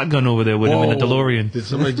riding shotgun over there with him in a DeLorean. Did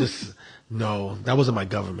somebody just? No, that wasn't my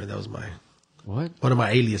government. That was What? one of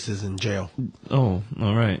my aliases in jail. Oh,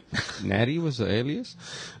 all right. Natty was the alias?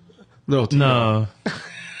 No, No.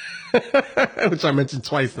 which I mentioned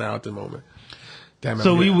twice now at the moment. Damn it.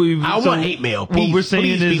 So we I so want hate mail. What we're Please, saying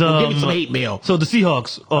please, is people, give me some hate mail. So the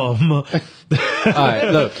Seahawks. All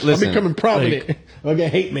right, look, I'm listen. becoming prominent. I'll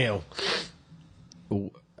get hate mail.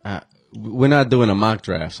 We're not doing a mock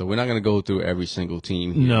draft, so we're not going to go through every single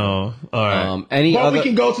team here. no. All right. Any Well, other? we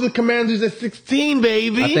can go to the Commanders at 16,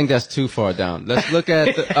 baby. I think that's too far down. Let's look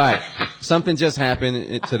at all right. Something just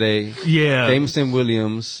happened today. Yeah. Jameson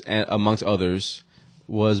Williams, amongst others,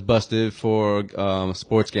 was busted for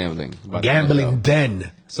sports gambling. by the Gambling NFL.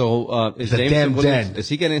 den. So is It's a damn Jameson Williams, den. is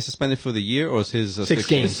he getting suspended for the year, or is his 6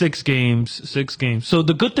 games. 6 games. 6 games. So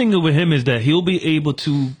the good thing with him is that he'll be able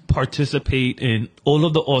to participate in all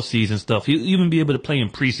of the off-season stuff. He'll even be able to play in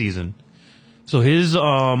preseason. So his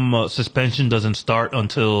suspension doesn't start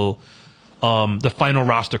until the final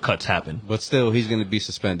roster cuts happen. But still, he's going to be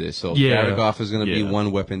suspended. So Yeah. Jared Goff is going to be Yeah.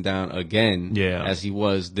 one weapon down again, Yeah. as he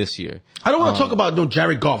was this year. I don't want to talk about no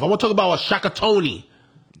Jared Goff. I want to talk about Shaka Tony,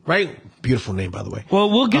 right? Beautiful name, by the way.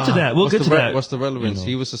 Well, we'll get to that. We'll get to that. What's the relevance?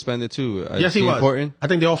 He was suspended too. Yes, he was. Important? I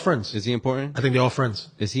think they're all friends. Is he important? I think they're all friends.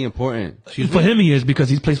 Is he important? For him, he is because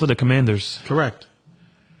he plays for the Commanders. Correct.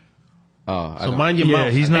 Oh, I So don't- mind your Yeah,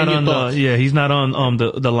 mouth. he's not and your on. thoughts. He's not on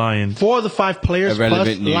the Lions. 4 of the 5 players plus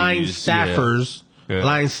Irrelevant news, line yeah. staffers. Yeah.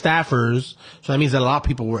 Line staffers. So that means that a lot of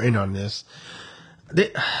people were in on this.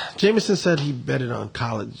 Jameson said he betted on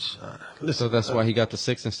college. Listen, So that's why he got the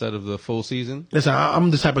 6 instead of the full season? listen,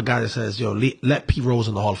 I'm the type of guy that says, yo, let Pete Rose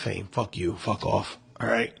in the Hall of Fame. Fuck you. Fuck off. All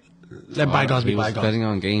right? Let bygones be He was bygones. betting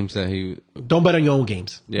on games that he... Don't bet on your own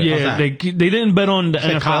games. Yeah. Yeah, How's they didn't bet on the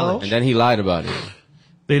Said NFL. college. And then he lied about it.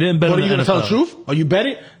 They didn't bet What, on are you the going to NFL. tell the truth? Are you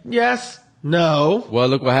betting? Yes. No. Well,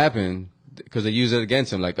 look what happened. Because they used it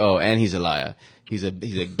against him. Like, oh, and he's a liar. He's a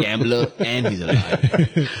gambler and he's a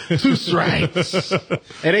liar. 2 strikes.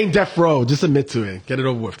 It ain't death row. Just admit to it. Get it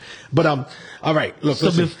over with. But all right. Look, So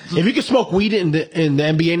listen. If you can smoke weed in the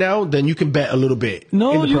NBA now, then you can bet a little bit. in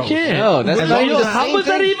No, the you pros. can't. No, that's But not yo, even the how same was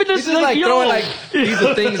that thing. even This just is like yo? throwing like these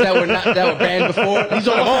are things that were banned before. These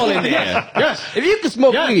are all in there. Yes. If you can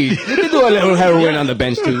smoke Yeah. weed, you can do a little heroin on the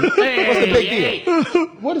bench too. What's the big deal?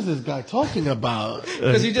 What is this guy talking about?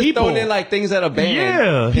 Because you just People. throwing in like things that are banned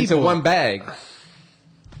Yeah. into People. one bag.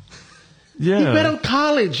 Yeah, He bet on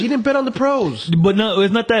college. He didn't bet on the pros. but no,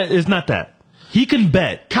 it's not that. It's not that. He can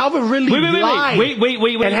bet. Calvin really lied. Wait,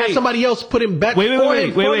 and had somebody else put him bet Wait. for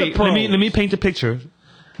him for the pros. Let me paint the picture.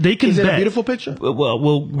 They can Is it bet. a beautiful picture? Well,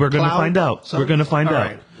 we're gonna Cloud? find out. Something? We're gonna find All out.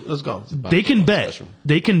 right. Let's go. They can bet.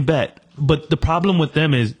 They can bet. But the problem with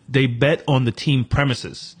them is they bet on the team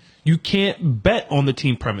premises. You can't bet on the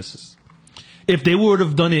team premises. If they would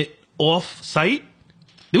have done it off site,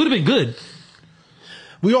 they would have been good.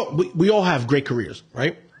 We all have great careers,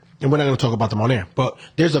 right? And we're not going to talk about them on air. But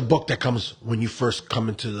there's a book that comes when you first come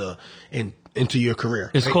into your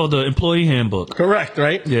career. It's right? called the Employee Handbook. Correct,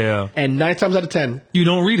 right? Yeah. And 9 times out of 10, You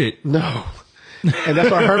don't read it. no. And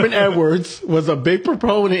that's why Herman Edwards was a big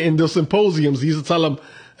proponent in those symposiums. He used to tell them,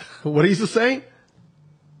 what he used to say?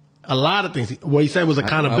 A lot of things. What he said was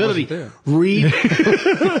accountability. there.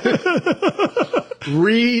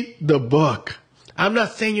 Read the book. I'm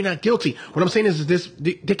not saying you're not guilty. What I'm saying is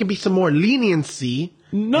there can be some more leniency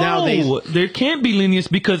nowadays. No, there can't be lenience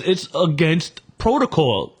because it's against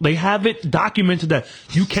protocol. They have it documented that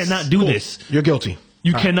you cannot do this. You're guilty.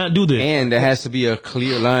 You cannot do this. And there has to be a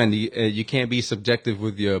clear line. You can't be subjective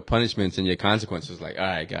with your punishments and your consequences. Like, all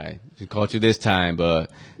right, guy, we caught you this time,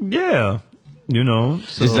 but Yeah. You know,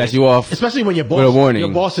 so just let you off. Especially when your With a boss, warning.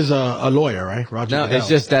 your boss is a lawyer, right? Roger No, Goodell. it's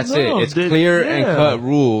just that's No, it. It's they- clear and yeah. cut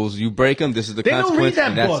rules. You break them. This is the They don't consequence, read that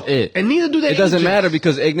and that's book. it. And neither do the It doesn't agents. matter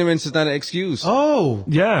because ignorance is not an excuse. Oh.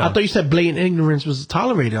 Yeah. I thought you said blatant ignorance was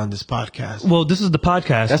tolerated on this podcast. well, this is the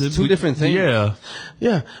podcast. That's two different things. Yeah.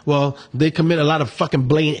 Yeah. Well, they commit a lot of fucking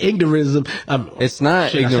blatant ignorism. It's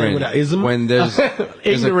not Should I say ignorant without ism? when there's a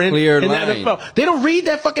ignorant clear in the line. NFL. They don't read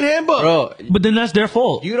that fucking handbook. Bro, But then that's their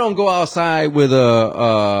fault. you don't go outside with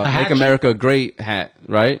a hat? Make America Great hat,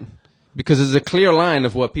 right? Because there's a clear line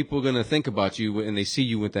of what people are going to think about you when they see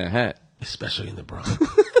you with that hat. Especially in the Bronx.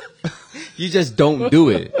 You just don't do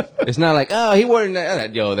it. It's not like, oh, he wearing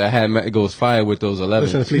that. Yo, that hat goes fire with those 11.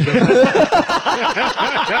 Listen, please.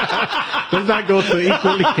 Let's not go to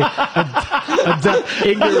equally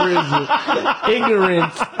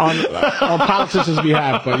ignorance on politicians'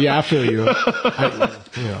 behalf. But yeah, I feel you.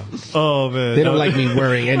 Oh man. They don't like me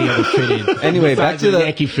wearing any other fitted. Anyway, back besides to the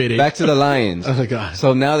Yankee fitted. back to the Lions. Oh my God.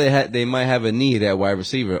 So now they might have a need at wide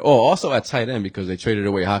receiver. Oh, also at tight end because they traded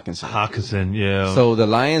away Hawkinson. Hawkinson, yeah. So the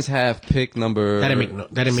Lions have pick number That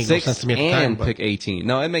didn't make no 6 sense to me at the and time, but- pick 18.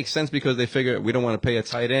 No, it makes sense because they figure we don't want to pay a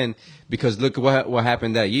tight end because look what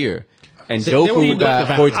happened that year. And They don't Joku need got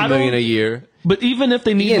to- $14 I million don't- a year. but even if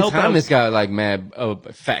they need Ian help Thomas out, got like mad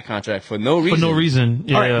fat contract for no reason. for no reason.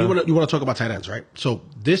 Yeah. All right, you want to talk about tight ends, right? So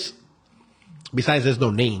this, besides there's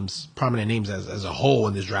no names, prominent names as a whole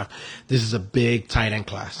in this draft, this is a big tight end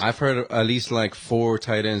class. I've heard at least like 4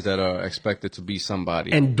 tight ends that are expected to be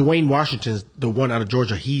somebody. And Dwayne Washington's the one out of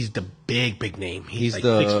Georgia. He's the big name. He's like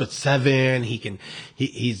the- 6'7".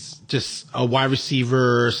 He's just a wide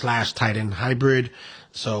receiver / tight end hybrid.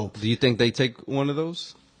 So do you think they take one of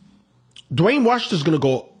those? Dwayne Washington's going to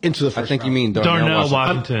go into the first I think you round. mean Darnell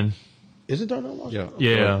Washington. Is it Darnell Washington?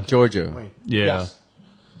 Yeah. Georgia. Yeah. Yes.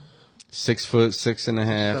 6 foot, 6.5, 7,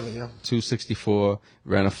 yeah. 264,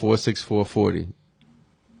 ran a 4.64 40.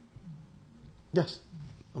 Yes.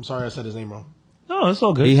 I'm sorry I said his name wrong. No, it's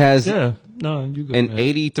all good. He has Yeah. No, you good. An man.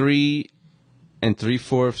 83 and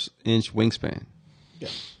 3/4 inch wingspan. Yeah.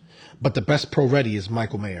 But the best pro ready is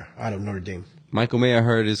Michael Mayer out of Notre Dame. Michael Mayer, I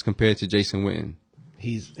heard, is compared to Jason Witten.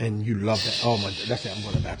 And you love that. Oh my, that's it. I'm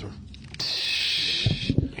going to the bathroom.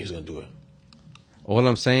 He's going to do it. All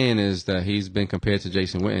I'm saying is that he's been compared to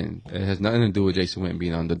Jason Witten. It has nothing to do with Jason Witten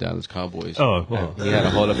being on the Dallas Cowboys. Oh, well, he had a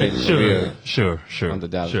Hall of Fame career. Sure. On the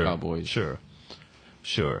Dallas Cowboys. Sure.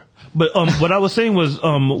 But what I was saying was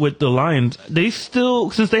with the Lions, they still,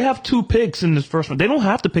 since they have 2 picks in this first one, they don't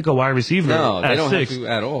have to pick a wide receiver. No, they don't 6. have to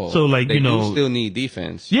at all. So like they do still need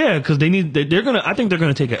defense. Yeah, because I think they're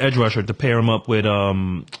gonna take an edge rusher to pair him up with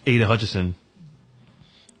Aiden Hutchinson.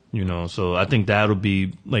 So I think that'll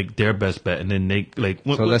be like their best bet, and then they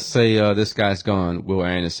So let's say this guy's gone, Will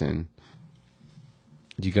Anderson.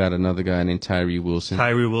 You got another guy named Tyree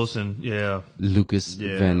Wilson. Yeah. Lucas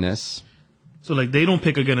Van Ness. So they don't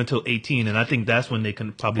pick again until 18, and I think that's when they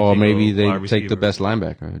can probably. Or take maybe a they wide take receiver. the best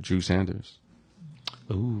linebacker, Drew Sanders.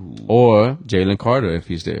 Ooh. Or Jalen Carter if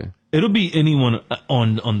he's there. It'll be anyone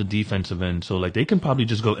on the defensive end, so they can probably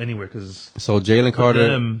just go anywhere because. So Jalen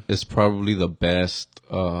Carter is probably the best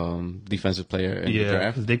defensive player in the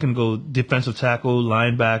draft. Because they can go defensive tackle,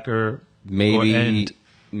 linebacker,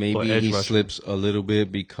 Maybe he rusher. slips a little bit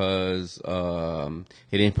because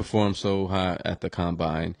he didn't perform so high at the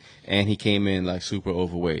combine, and he came in super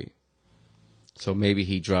overweight. So maybe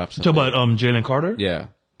he drops. Talk about Jalen Carter. Yeah,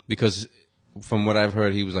 because from what I've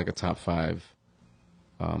heard, he was like a top 5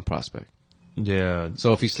 prospect. Yeah.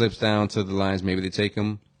 So if he slips down to the Lions, maybe they take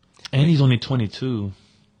him. And he's only 22.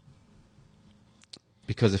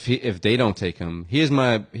 Because if they don't take him, here's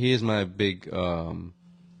my big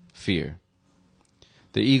fear.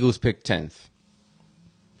 The Eagles pick 10th.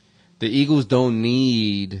 The Eagles don't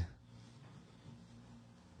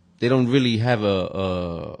really have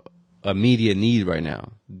a immediate need right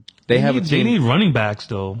now. They need running backs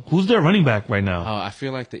though. Who's their running back right now? I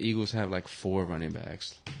feel like the Eagles have 4 running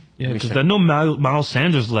backs. Yeah, because I know Miles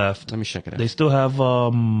Sanders left. Let me check it out. They still have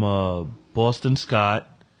Boston Scott.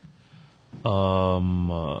 Eagles are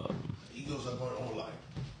going online.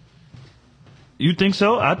 You think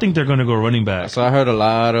so? I think they're going to go running back. So I heard a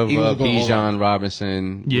lot of Eagles go Bijan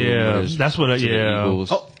Robinson. Yeah, rumors that's what. to the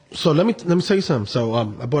Eagles. Oh, so let me tell you something. So I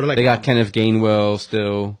bought it They got Kenneth Gainwell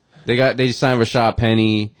still. They signed Rashad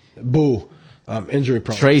Penny. Boo. Injury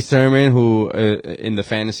prone. Trey Sermon, who in the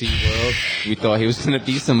fantasy world, we thought he was going to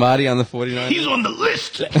beat somebody on the 49ers. He's on the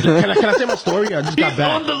list. Can I say my story? I just got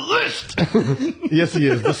back. On the list. Yes, he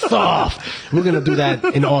is. The soft. We're going to do that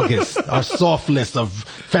in August. Our soft list of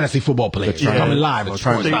fantasy football players. Coming live. On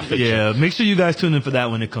Sports Not Fiction. Yeah, make sure you guys tune in for that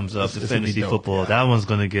when it comes up. The fantasy football. Yeah. That one's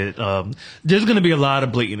going to get. There's going to be a lot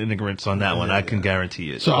of blatant ignorance on that one. I can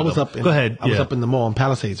guarantee it. So I was up. Go ahead. I was up in the mall in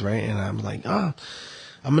Palisades, right? And I'm like, I'm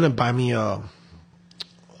going to buy me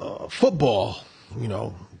football,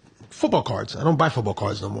 football cards. I don't buy football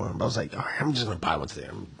cards no more. But I was like, all right, I'm just going to buy one today.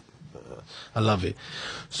 I love it.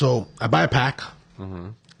 So I buy a pack,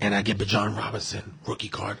 and I get Bijan Robinson rookie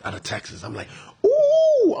card out of Texas. I'm like,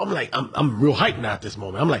 ooh! I'm real hyped now at this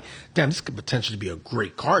moment. I'm like, damn, this could potentially be a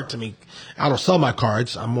great card to me. I don't sell my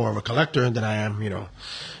cards. I'm more of a collector than I am,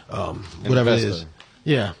 whatever it is.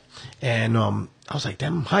 Yeah. And I was like,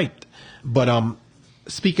 damn, I'm hyped. But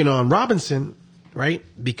speaking on Robinson, right?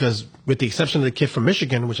 Because with the exception of the kid from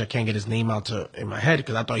Michigan, which I can't get his name out in my head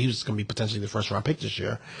because I thought he was going to be potentially the first round pick this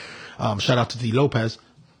year. Shout out to D. Lopez.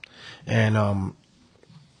 And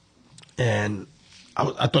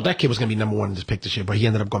I thought that kid was going to be number 1 in this pick this year, but he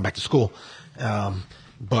ended up going back to school.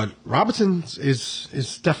 But Robinson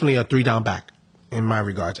is definitely a 3-down back in my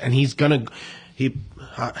regards. And he's going to,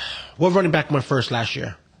 what running back went first last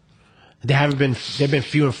year? They've been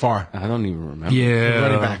few and far. I don't even remember. Yeah,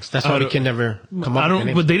 running backs. That's why we can never come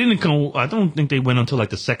up. But they didn't come. I don't think they went until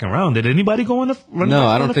the second round. Did anybody go in the running No, backs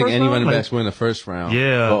I don't in the think first any round? running backs were in the first round.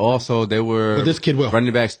 Yeah, but also there were But this kid will.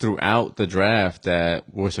 running backs throughout the draft that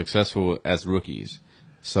were successful as rookies.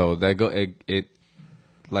 So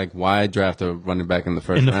why draft a running back in the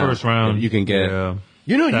first round? first round, if you can get. Yeah.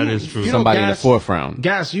 That is true. Somebody in the 4th round.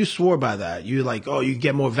 Gas, you swore by that. You you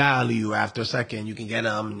get more value after a second. You can get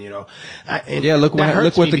them, Look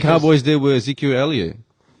what the Cowboys did with Ezekiel Elliott.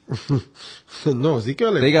 No, Ezekiel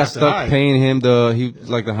Elliott. They got stuck paying him he was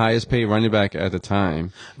like the highest paid running back at the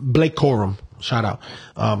time. Blake Corum, shout out.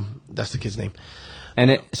 That's the kid's name.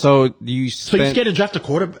 And so you scared to draft a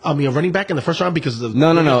running back in the first round because of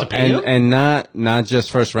no, and not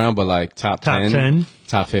just first round, but top 10,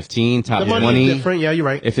 top 15, top 20. Different, yeah, you're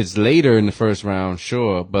right. If it's later in the first round,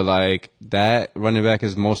 sure, but that running back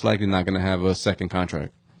is most likely not going to have a second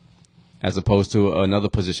contract, as opposed to another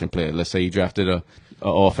position player. Let's say you drafted a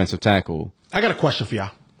offensive tackle. I got a question for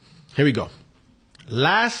y'all. Here we go.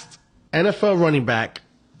 Last NFL running back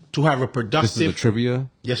to have a productive. This is a trivia?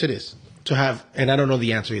 Yes, it is. To have, and I don't know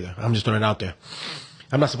the answer either. I'm just throwing it out there.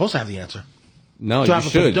 I'm not supposed to have the answer. No, you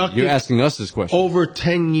should. You're asking us this question. Over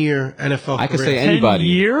 10-year NFL career. I could say anybody. 10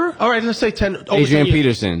 year? All right, let's say 10. Over Adrian 10 years.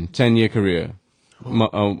 Peterson, 10-year career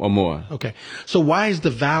or more. Okay. So why is the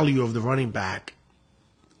value of the running back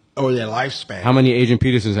or their lifespan? How many Adrian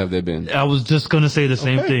Petersons have there been? I was just going to say the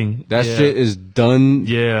same thing. That shit is done.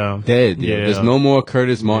 Yeah. Dead. Yeah. There's no more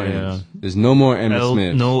Curtis Martins. Yeah. There's no more Emmitt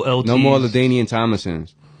Smith. No LTs. No more LaDainian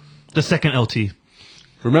Thomasons. The second LT.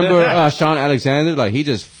 Remember Sean Alexander? Like, he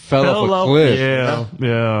just fell off a cliff.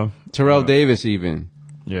 Yeah. Terrell Davis even.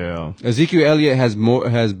 Yeah. Ezekiel Elliott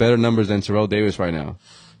has better numbers than Terrell Davis right now.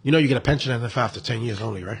 You know you get a pension in the NFL after 10 years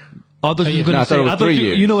only, right? I thought you were No, going I to thought it was 3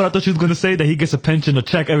 years. You know what I thought you was going to say? That he gets a pension, a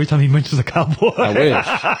check every time he mentions a Cowboy. I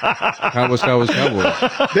wish. Cowboys.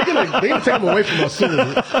 They're gonna take him away from us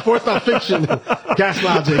soon. Fourth on fiction, Gas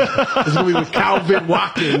Logic is gonna be with Calvin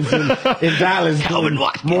Watkins in Dallas. Calvin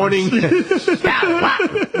Watkins. Morning,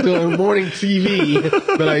 doing morning TV.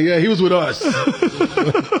 But like, yeah, he was with us.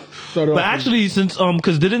 But actually, since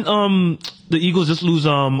because didn't the Eagles just lose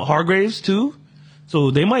Hargraves too? So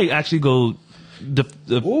they might actually go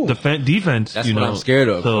defense. That's what I'm scared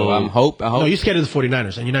of. So I hope. No, you're scared of the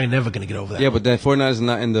 49ers, and you're never going to get over that. Yeah, but the 49ers are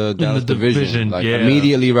not in the Dallas division. Like, yeah.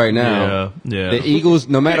 immediately right now. Yeah. The Eagles,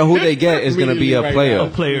 no matter who they get, is going to be a player. A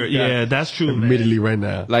player, yeah, that's true. Immediately right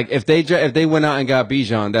now. Like, if they went out and got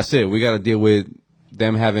Bijan, that's it. We got to deal with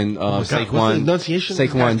them having Saquon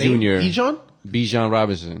Jr. Bijan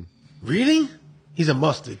Robinson. Really? He's a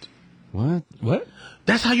mustard. What?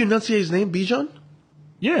 That's how you enunciate his name, Bijan?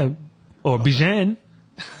 Yeah. Or Bijan.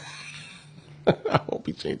 I hope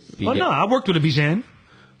he changes it. Oh, no, I worked with a Bijan.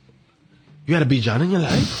 You had a Bijan in your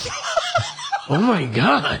life? Oh, my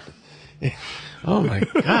God. Oh, my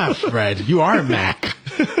God, Fred. You are Mack.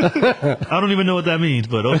 I don't even know what that means,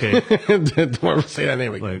 but okay. Don't ever say that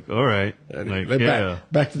name again. Like, all right. Like,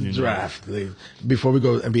 back to the draft. Before we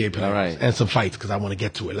go NBA players. All right. And some fights, because I want to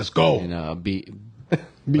get to it. Let's go. And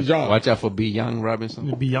Bijan. watch out for Bijan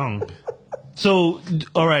Robinson. Be young. So,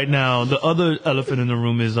 all right, now the other elephant in the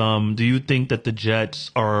room is, do you think that the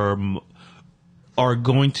Jets are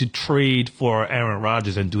going to trade for Aaron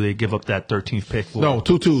Rodgers, and do they give up that 13th pick for? No,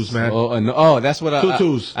 2 twos, man. That's what 2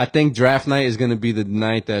 twos. I think draft night is going to be the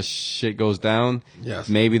night that shit goes down. Yes.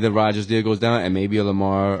 Maybe the Rodgers deal goes down, and maybe a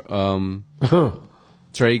Lamar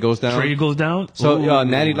trade goes down. Trade goes down. So,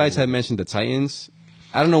 Natty Lights had mentioned the Titans.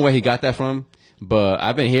 I don't know where he got that from, but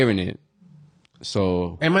I've been hearing it.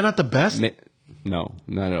 So, am I not the best? No,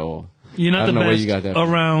 not at all. You're not the best where you got that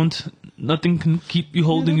from. around. Nothing can keep you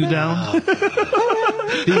holding you down.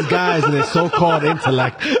 These guys and their so-called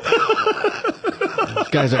intellect. These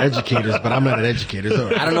guys are educators, but I'm not an educator. So.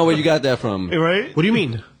 I don't know where you got that from. Right? What do you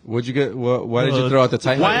mean? What'd you get? Why did you throw out the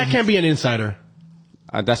Titans? Why I can't be an insider?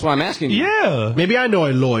 That's why I'm asking you. Yeah. Maybe I know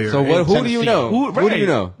a lawyer. So who do you know? Who do you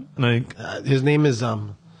know? Like, his name is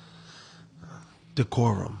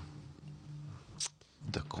Decorum.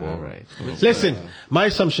 All right. Listen, my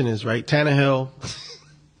assumption is, right, Tannehill,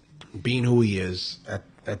 being who he is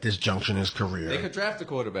at this junction in his career. They could draft a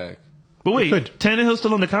quarterback. but wait, Good. Tannehill's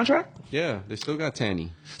still on the contract? Yeah, they still got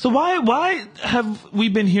Tanny. So why have we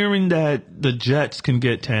been hearing that the Jets can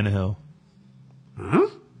get Tannehill?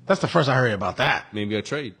 That's the first I heard about that. Maybe a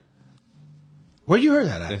trade. Where you heard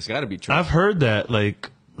that at? It's got to be trade. I've heard that, like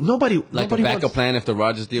Nobody a backup wants, plan if the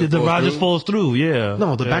Rodgers deal the falls Rodgers through. falls through. Yeah.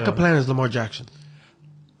 No, the backup plan is Lamar Jackson.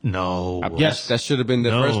 No. Yes. That should have been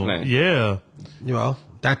the first plan. Yeah. Well,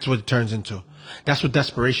 that's what it turns into. That's what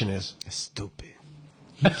desperation is. Stupid.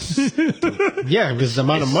 Yeah, because the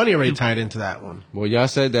amount of money already tied into that one. Well, y'all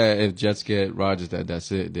said that if Jets get Rodgers,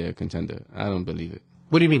 that's it. They're a contender. I don't believe it.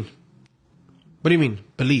 What do you mean? What do you mean?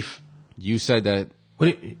 Belief. You said that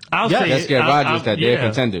I'll say Jets get Rodgers, that they're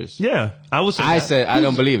contenders. Yeah. I would say I that. said I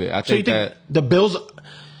don't believe it. I So you think think that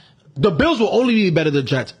the Bills will only be better than the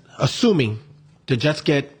Jets, assuming the Jets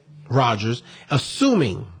get Rodgers,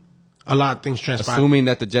 assuming a lot of things transpire. assuming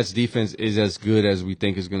that the Jets defense is as good as we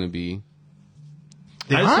think it's going to be.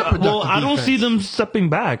 They are a productive I don't defense. see them stepping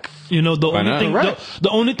back. You know, the Why only not? thing Right. the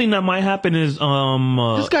only thing that might happen is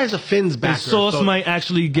This guy's a Fins backer. Sauce might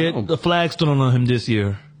actually get the flag thrown on him this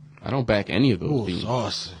year. I don't back any of those Ooh, teams.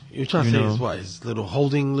 Sauce. You're trying to You say know. his what? His little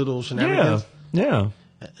holding little Yeah. shenanigans? Yeah.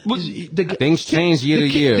 Things change year to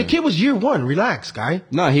year. The kid was year one. Relax, guy.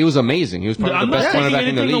 No, he was amazing. He was probably I'm the not best taking cornerback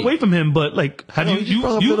in the anything league. away from him, but like, have No, he just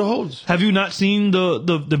brought up little holds. have you not seen the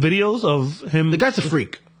videos of him? The guy's a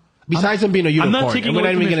freak. Besides him being a unicorn. I'm not taking and we're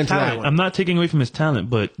away not from even his getting into that talent. one. I'm not taking away from his talent,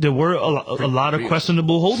 but there were a lot of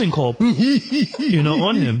questionable holding call,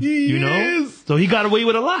 on him. Yes. So he got away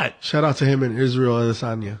with a lot. Shout out to him and Israel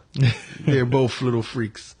Adesanya. They're both little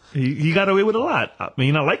freaks. He got away with a lot. I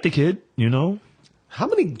mean, I like the kid, you know. How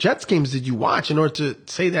many Jets games did you watch in order to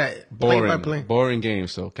say that play by play? Boring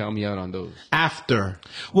games, so count me out on those. After.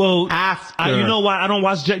 Well, you know why I don't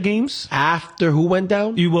watch Jet games? After who went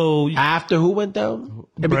down? After who went down?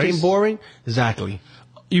 It Bryce? became boring? Exactly.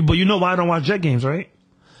 But you know why I don't watch Jet games, right?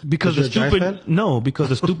 Because the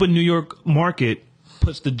stupid New York market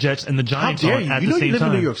puts the Jets and the Giants on at the same time. You know you live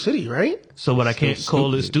in New York City, right? So what, I can't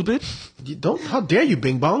call it stupid? How dare you,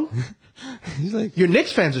 Bing Bong? He's like, your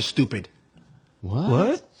Knicks fans are stupid.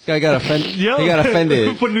 What? Guy got offended. Yo, he got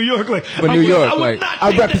offended. For New York,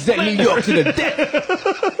 I represent New York to the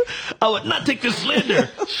death. I would not take this slander.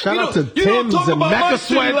 Shout out to Tim's and Mack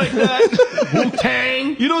Sweat like that.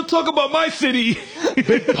 Wu-Tang. You don't talk about my city.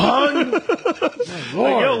 Big Pun.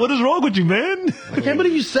 Yo, what is wrong with you, man? I can't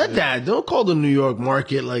believe you said that. Don't call the New York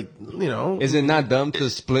market Is it not dumb to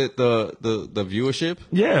split the viewership?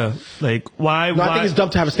 Yeah. Like, why? No, I think it's dumb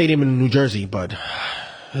to have a stadium in New Jersey, but...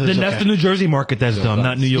 Then that's the New Jersey market that's dumb,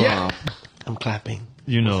 not New York. Yeah. I'm clapping.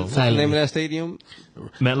 You know. What's the name of that stadium?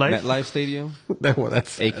 MetLife? MetLife Stadium?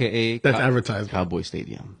 That's AKA... That's advertised. Cowboy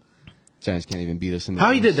Stadium. Giants can't even beat us in the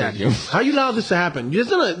How you did that? How you allowed this to happen? There's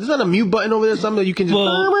not a mute button over there, something that you can just...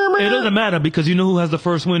 Well, it doesn't matter because you know who has the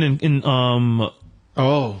first win in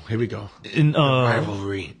Oh, here we go. In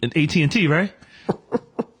rivalry. In AT&T, right?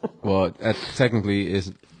 Well, technically,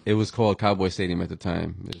 it was called Cowboy Stadium at the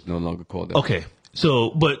time. It's no longer called that. Okay. So,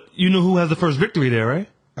 but you know who has the first victory there, right?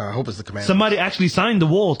 I hope it's the Commanders. Somebody actually signed the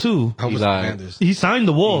wall too. I hope it's the Commanders. He signed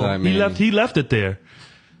the wall. He left it there.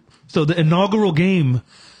 So the inaugural game,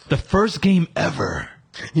 the first game ever.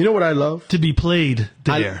 You know what I love? To be played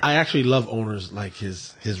there. I actually love owners like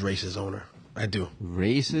his racist owner. I do.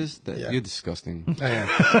 Racist? You're disgusting. I am.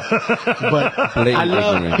 But I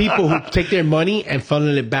love people who take their money and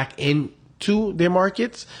funnel it back into their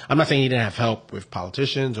markets. I'm not saying he didn't have help with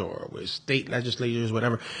politicians or with state legislators,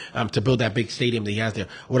 whatever, to build that big stadium that he has there.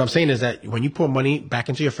 What I'm saying is that when you pour money back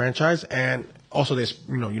into your franchise, and also there's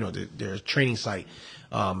there's training site,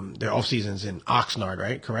 their off seasons in Oxnard,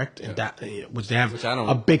 right? Correct? And that which they have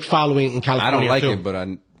a big following in California. I don't like too. it,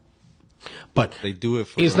 but they do it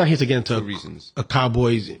for it's not here to get into reasons. A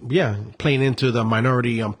Cowboys, playing into the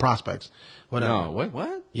minority prospects. Whatever. No,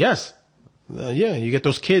 what? Yes. You get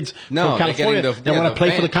those kids from California that want to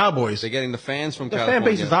play for the Cowboys. They're getting the fans from the California. The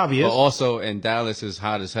fan base is obvious. But also in Dallas is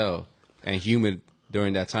hot as hell and humid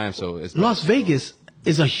during that time. So it's Las Vegas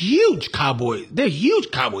is a huge Cowboy. They're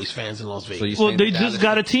huge Cowboys fans in Las Vegas. So they just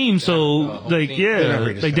got a team. So they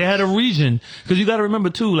had a region. Because you got to remember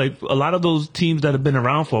too, like a lot of those teams that have been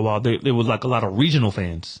around for a while, there was like a lot of regional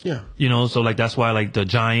fans. Yeah. So like that's why like the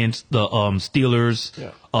Giants, the Steelers,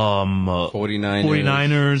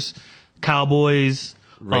 49ers. Cowboys,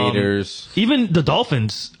 Raiders, even the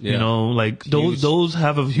Dolphins. Like those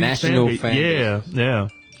have a huge national fan base. Yeah.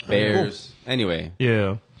 Bears. Anyway,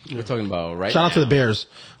 we're talking about Shout out to the Bears.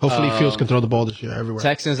 Hopefully, Fields can throw the ball this year everywhere.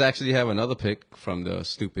 Texans actually have another pick from the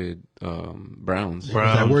stupid Browns.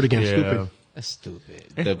 That word again, stupid. That's stupid.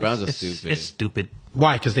 The Browns are stupid. It's stupid.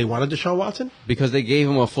 Why? Because they wanted Deshaun Watson? Because they gave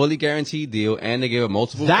him a fully guaranteed deal and they gave him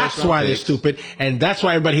multiple. That's why they're stupid, and that's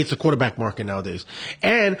why everybody hates the quarterback market nowadays.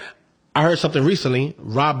 And I heard something recently.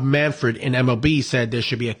 Rob Manfred in MLB said there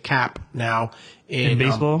should be a cap now in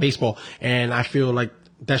baseball, and I feel like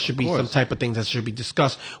that should be some type of thing that should be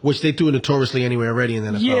discussed, which they do notoriously anyway already in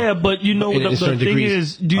the NFL. Yeah, but the thing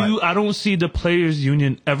is, I don't see the players'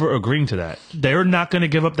 union ever agreeing to that. They're not going to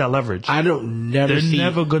give up that leverage. They're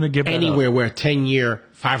never going to give anywhere that up. Where a 10-year,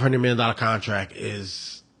 $500 million contract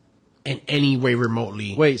is in any way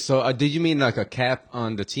remotely. Wait, so did you mean like a cap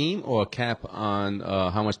on the team or a cap on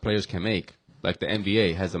how much players can make? Like the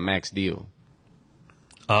NBA has a max deal.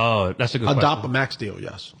 Oh, that's a good question. Adopt a max deal,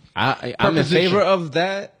 yes. I'm in favor of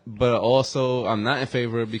that, but also I'm not in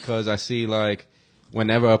favor because I see like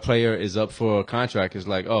whenever a player is up for a contract, it's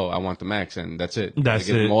like, oh, I want the max, and that's it. That's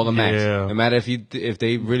give them all the max. Yeah. No matter if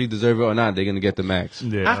they really deserve it or not, they're gonna get the max.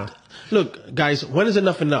 Yeah. Look, guys, when is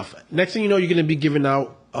enough enough? Next thing you know, you're gonna be giving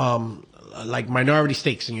out like minority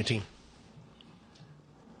stakes in your team.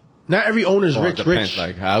 Not every owner's rich.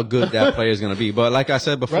 Like how good that player is gonna be, but like I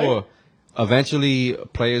said before. Right. Eventually,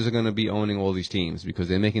 players are going to be owning all these teams because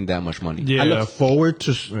they're making that much money. Yeah. I look forward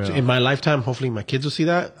to in my lifetime. Hopefully, my kids will see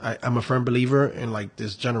that. I'm a firm believer in like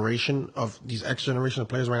this generation of these X generation of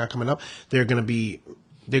players right now coming up. They're going to be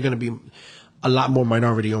a lot more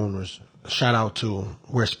minority owners. Shout out to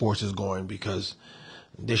where sports is going because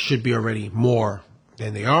there should be already more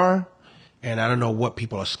than they are, and I don't know what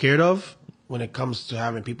people are scared of when it comes to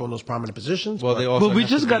having people in those prominent positions. Well, but they also But we have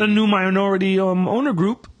just to got a be- new minority owner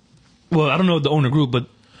group. Well, I don't know the owner group, but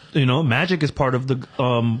Magic is part of the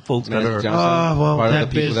folks that Magic are. Johnson, well, part of that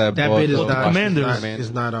the people bid, that that bought bid is the not, Commanders.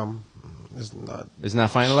 is not. It's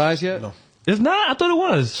not finalized yet. No. It's not. I thought it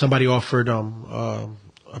was. Somebody offered a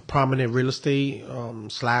prominent real estate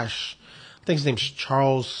slash. I think his name's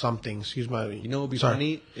Charles something. Excuse my. You know, it'd be Sorry.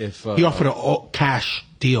 funny if He offered a cash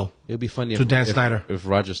deal. It'd be funny to Dan Snyder. if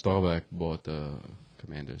Roger Staubach bought the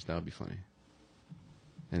Commanders. That would be funny.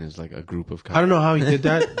 And it's like a group of. I don't know how he did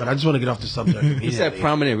that, but I just want to get off the subject. He said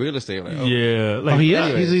prominent real estate. Like, Yeah, Oh, like he is.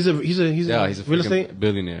 Anyway. He's a yeah, he's a real freaking estate.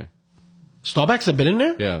 billionaire. Staubach's been in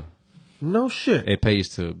there. Yeah, No shit. it pays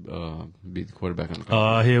to be the quarterback on the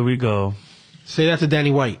Commanders. Here we go. Say that to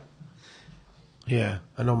Danny White. Yeah,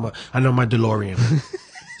 I know my DeLorean.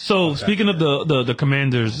 So speaking of the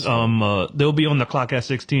Commanders, they'll be on the clock at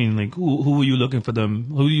 16. Like, who are you looking for them?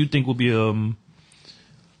 Who do you think will be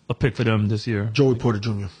a pick for them this year? Joey Porter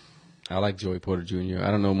Jr. I like Joey Porter Jr.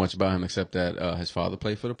 I don't know much about him except that his father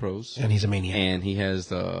played for the pros. And he's a maniac. And he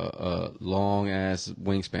has a long ass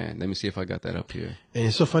wingspan. Let me see if I got that up here. And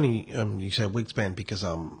it's so funny you said wingspan because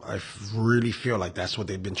I really feel like that's what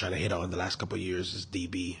they've been trying to hit on the last couple of years is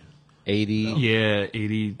DB. 80, Yeah,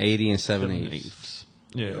 80 and 7/8.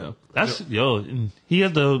 Yeah, that's he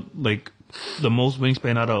has the most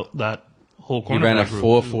wingspan out of that whole He corner. ran a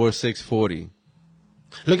 4.46 40.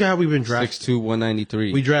 Look at how we've been drafting. 6'2",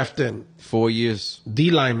 193. We drafted 4 years. D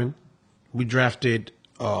lineman. We drafted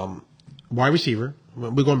wide receiver.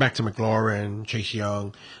 We're going back to McLaurin, Chase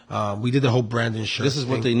Young. We did the whole Brandon Scherf This is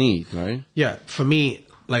what thing. they need, right? Yeah, for me,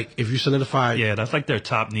 like if you solidify, Yeah, that's like their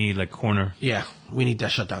top need, like corner. yeah, we need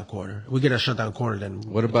that shutdown corner. We get a shutdown corner, then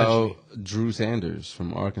What about Drew Sanders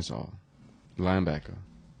from Arkansas, linebacker?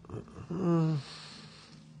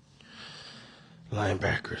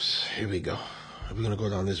 linebackers? Here we go. We're gonna go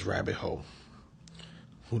down this rabbit hole.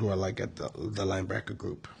 Who do I like at the linebacker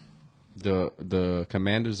group? The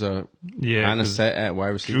Commanders are Yeah, kind of 'cause set at wide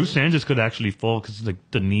receiver. Drew Sanders could actually fall because like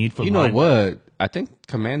the need for You know line- what? I think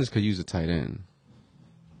Commanders could use a tight end.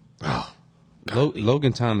 Oh,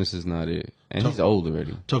 Logan Thomas is not it, and he's old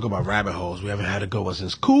already. talk about rabbit holes. We haven't had a good one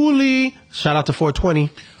since Cooley. Shout out to 420.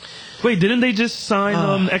 Wait, didn't they just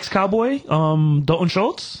sign ex-Cowboy Dalton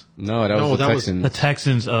Schultz? No, that No, was the that was- Texans. The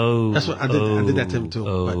Texans. Oh, That's what I did. I did that to him too,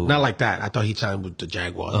 but Oh, not like that. I thought he signed with the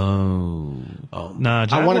Jaguars. nah. I wanted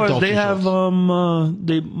Jaguars, Dalton they have Schultz.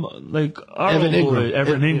 they like our Evan old Ingram. boy,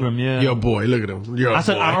 Evan Ingram. Yeah, Your boy. Look at him. Your I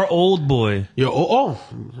said boy. our old boy. Your I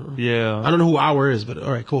Yeah, don't know who our is, but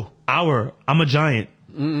all right, cool. I'm a giant.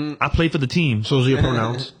 I play for the team. So those are your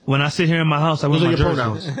pronouns. When I sit here in my house, I wear Those are my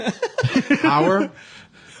your jersey. pronouns. Our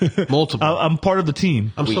multiple. I'm part of the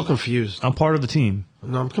team. I'm so confused. I'm part of the team.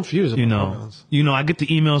 No, I'm confused. You about know, pronouns. I get the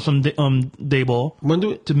emails from Dayball When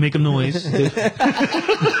do it? to make a noise.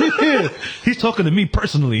 He's talking to me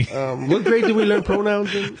personally. What grade did we learn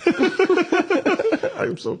pronouns in?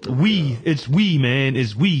 I'm so confused. It's we, man.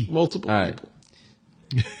 It's we. Multiple. All right.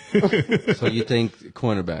 So you think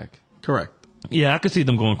cornerback? Correct. Yeah, I could see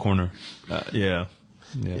them going corner. Yeah.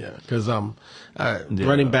 Yeah, because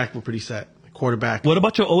running back we're pretty set. Quarterback. What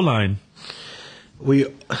about your O line?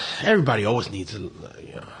 Everybody always needs to.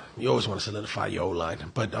 You always want to solidify your O line,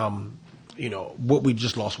 but what we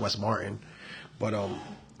just lost Wes Martin, but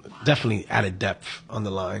definitely added depth on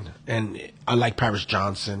the line, and I like Paris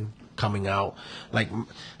Johnson coming out. Like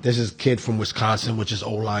there's this kid from Wisconsin, which is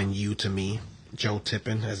O line U to me, Joe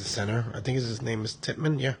Tippin as a center. I think his name is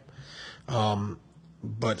Tippmann. Yeah.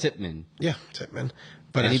 But Tippmann. yeah, Tippmann.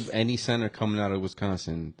 But Any center coming out of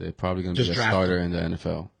Wisconsin, they're probably going to be Just a draft starter him. in the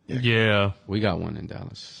NFL. Yeah. We got one in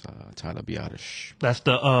Dallas, Tyler Biadasz. That's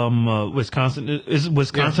the Wisconsin. Is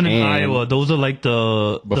Wisconsin and And Iowa? Those are like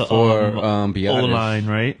the Before, O Biadasz line,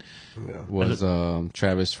 right? was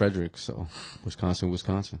Travis Frederick, so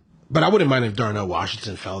Wisconsin. But I wouldn't mind if Darnell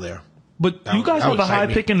Washington fell there. But you guys that have would a high excite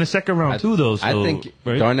me. pick in the second round too, though. So, I think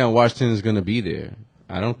right? Darnell Washington is going to be there.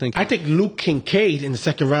 I think Luke Kincaid in the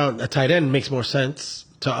second round, a tight end, makes more sense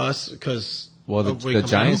to us because. the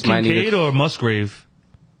Giants might need Kincaid or Musgrave.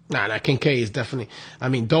 Nah, Kincaid is definitely. I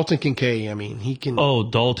mean, Dalton Kincaid. I mean, he can. Oh,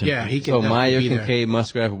 Dalton. yeah, he can. So definitely Meyer, be there. Kincaid,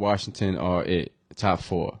 Musgrave, Washington are top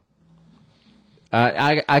four.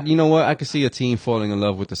 You know what? I could see a team falling in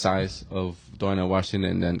love with the size of Darnell Washington,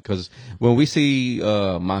 and then because when we see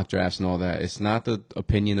mock drafts and all that, it's not the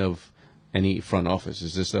opinion of any front office.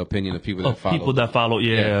 It's just the opinion of people that follow. People that follow,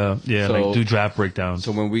 yeah, So- like do draft breakdowns.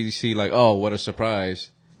 So when we see like, oh, what a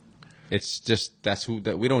surprise, it's just that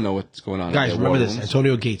we don't know what's going on. in Guys, their remember war this: rooms.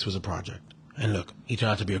 Antonio Gates was a project. And look, he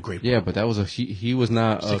turned out to be a great Yeah, but that was he was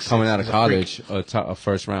not coming out of college a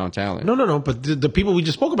first round talent. No. But the people we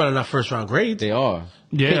just spoke about are not first round grades. They are.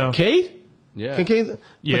 Yeah. Kincaid? Yeah. Kincaid?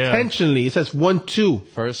 Yeah. Potentially. It says 1-2.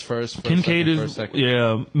 First, Kincaid second, is first, second.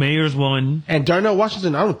 yeah. Mayer's one. And Darnell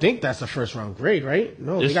Washington, I don't think that's a first round grade, right?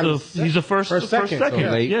 No, He's a first second. So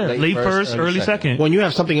late first, early second. When you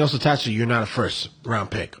have something else attached to you, you're not a first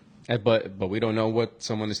round pick. But we don't know what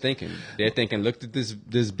someone is thinking. They're thinking, look at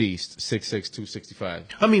this beast, 6'6", 265.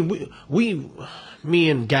 I mean, me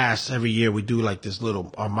and Gas, every year we do like this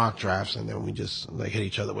our mock drafts, and then we just like hit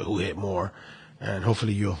each other with who hit more. And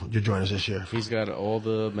hopefully you'll join us this year. He's got all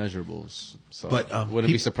the measurables. So But,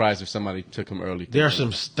 wouldn't be surprised if somebody took him early. There are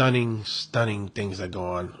some stunning things that go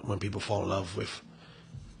on when people fall in love with,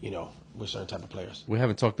 with certain type of players. We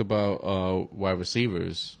haven't talked about wide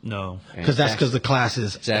receivers. No. Because the class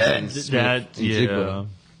is Jackson Smith and yeah. Jigba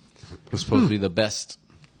was supposed to be the best.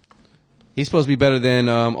 He's supposed to be better than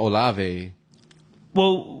Olave.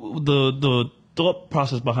 Well, the thought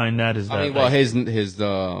process behind that is that I mean, his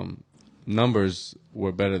numbers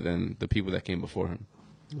were better than the people that came before him.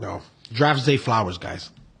 No. Draft Zay Flowers, guys.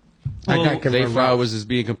 Well, that guy can Zay run Flowers is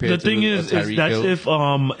being compared the to thing is Tyreek that's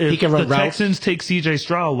Hill. if He can the run routes. Texans take C.J.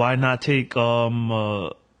 Stroud, why not take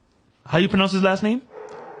how you pronounce his last name?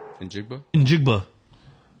 Njigba? Njigba.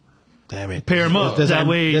 Damn it. Pair him up. There's That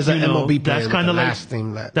way, there's an MLB player that's with kind the of like last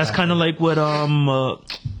name that's kind of like what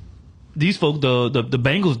these folk the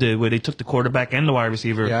Bengals did, where they took the quarterback and the wide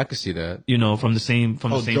receiver. Yeah, I could see that. From the same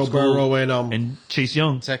Joe school. Burrow and Chase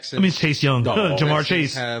Young. Texans. I mean Chase Young. Jamar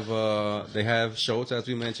Chase. They have Schultz, as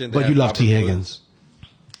we mentioned. But you love T. Higgins.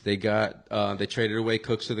 They got they traded away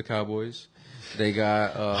Cooks to the Cowboys. They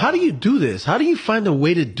got How do you do this? How do you find a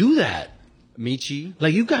way to do that? Michi.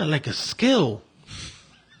 Like, you got like a skill.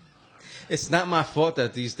 It's not my fault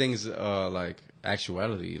that these things are like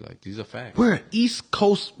actuality. Like, these are facts. We're East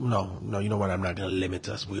Coast. No, you know what? I'm not going to limit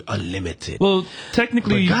us. We're unlimited. Well,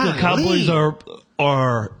 technically, But the Cowboys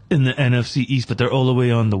are in the NFC East, but they're all the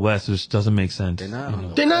way on the West, which doesn't make sense. They're not. On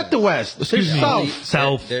the They're not the West. They're South.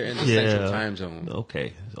 South. They're in the central time zone.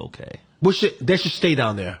 Okay. They should stay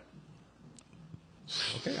down there.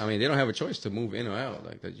 Okay. I mean, they don't have a choice to move in or out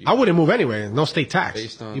like that. I wouldn't move anyway. No state tax.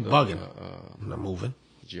 Based on You're the, bugging. I'm not moving.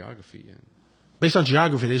 geography. And Based on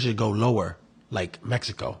geography, they should go lower, like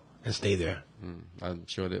Mexico, and stay there. I'm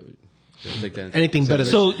sure they'll take that. Anything better?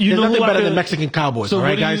 So you there's know nothing who better than Mexican Cowboys, So all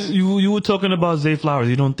right, what do guys? you were talking about Zay Flowers.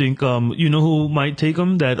 You don't think you know who might take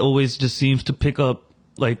him? That always just seems to pick up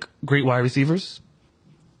like great wide receivers.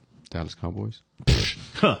 Dallas Cowboys.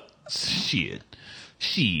 Huh. Shit.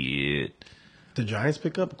 The Giants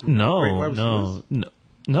pick up? Great No. wide receivers? The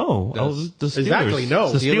Steelers. Exactly,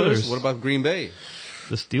 no. The Steelers. What about Green Bay?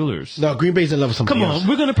 The Steelers? No, Green Bay's in love with somebody Come on, else.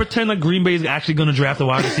 we're gonna pretend like Green Bay's actually gonna draft a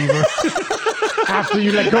wide receiver. After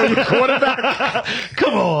you let go of your quarterback.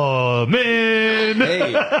 Come on, man. Hey,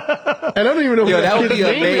 And I don't even know who that would kid's be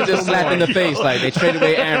a name is major no slap more. in the face. Like, they traded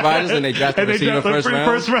away Aaron Rodgers and they drafted the receiver draft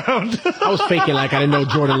first round. I was faking like I didn't know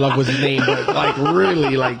Jordan Love was his name, but like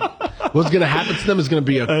really, like what's gonna happen to them is gonna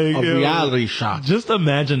be a reality shock. Just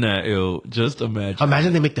imagine that, yo. Just imagine.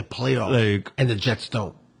 Imagine they make the playoffs Like- and the Jets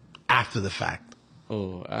don't after the fact.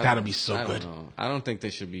 Oh, That'd be so good. I don't think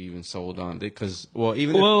they should be even sold on because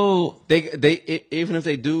even if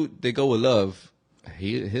they do, they go with Love.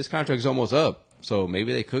 His contract is almost up, so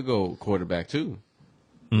maybe they could go quarterback too.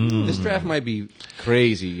 This draft might be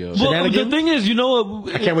crazy, yo. Well, the thing is, you know,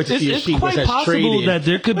 I can't wait to see a it's sheet quite that says possible traded. that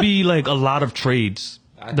there could be like a lot of trades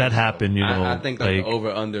I think that so. happen. You know, I think like the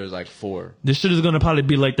over under is like 4. this shit is gonna probably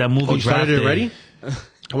be like that movie. Oh, you started Draft it Day. already?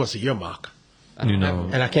 I want to see your mock. You know,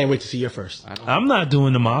 And I can't wait to see your first. I'm not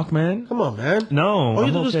doing the mock, man. Come on, man. No, All you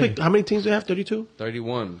I'm do is okay. pick. How many teams do they have? 32?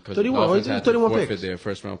 31 because 31. the Dolphins Oh, had 31 to forfeit picks. their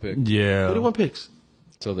first round pick. Yeah, 31 picks.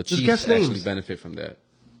 So the Just Chiefs guess names. actually benefit from that.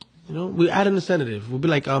 You know, we add an incentive. We'll be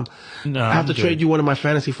like, I have I'm to good. trade you one of my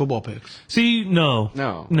fantasy football picks. See, no.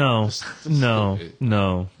 Stupid.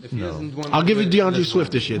 If he doesn't want I'll give you to- DeAndre let's Swift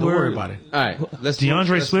move this year. Don't worry about it. All right,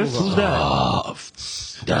 DeAndre Swift, who's that? Oh,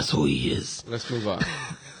 that's who he is. Let's move on.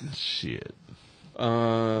 Shit.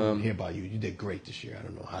 I hear about you. You did great this year. I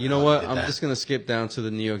don't know how. You know how what? you did I'm that. just gonna skip down to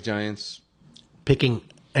the New York Giants. Picking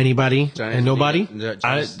anybody Giants and nobody. The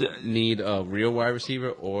Giants need a real wide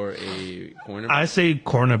receiver or a corner. I say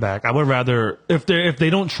cornerback. I would rather if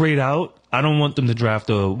they don't trade out, I don't want them to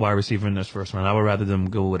draft a wide receiver in this first round. I would rather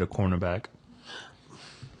them go with a cornerback.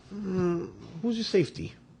 Who's your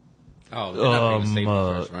safety? Oh, they're not picking a safety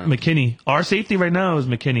first round. McKinney. Our safety right now is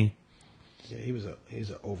McKinney. Yeah, he's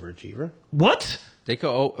an overachiever. What? They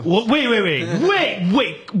could.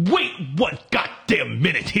 Wait! What? God goddamn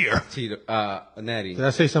minute here. Natty. Did I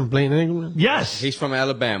say something blatant? Yes. He's from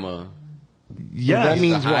Alabama. Yes. That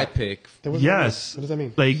means He's a high what? pick. Yes. What does that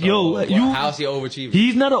mean? Like, How's he overachiever?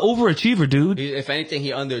 He's not an overachiever, dude. If anything, he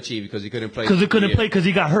underachieved because he couldn't play. Because he couldn't play because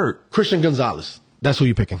he got hurt. Christian Gonzalez. That's who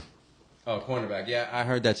you're picking. Oh, cornerback. Yeah, I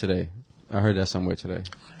heard that today. I heard that somewhere today.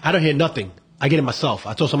 I don't hear nothing. I get it myself.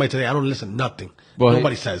 I told somebody today, I don't listen to nothing. Well,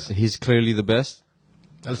 Nobody says. He's clearly the best.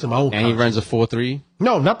 I listen to my own And he content. runs a 4.3.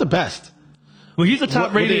 No, not the best. Well, he's a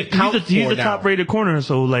top What do they rated. count He's for a now? top rated corner.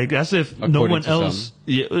 So like that's if no According one to else. some.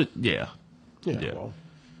 Yeah. Yeah. Yeah.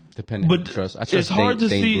 Depending on But trust. I trust it's hard to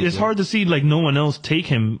Dane see. Brugler. It's hard to see like no one else take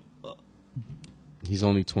him. He's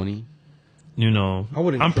only 20. You know. I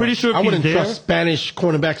wouldn't. I'm pretty sure if I wouldn't he's there. trust Spanish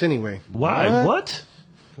cornerbacks anyway. Why? What?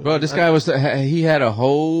 Bro, this guy he had a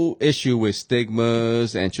whole issue with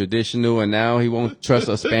stigmas and traditional, and now he won't trust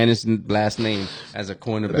a Spanish last name as a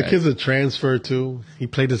cornerback. The kid's a transfer too. He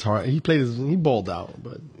played his heart. He balled out,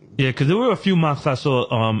 but Yeah, because there were a few mocks I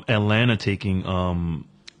saw. Atlanta taking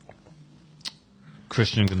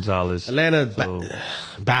Christian Gonzalez. Atlanta So-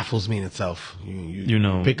 baffles me in itself. You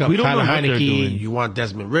know, pick up we don't Tyler know what they're Heineke. doing. You want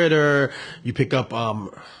Desmond Ritter. You pick up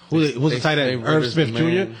who's the tight end? Irv Ritter's Smith the Jr.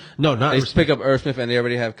 man. No, not They Irv Smith. pick up Irv Smith, and they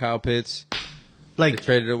already have Kyle Pitts. They Like,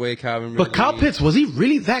 traded away Calvin but Ridley. Kyle Pitts, was he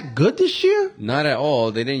really that good this year? Not at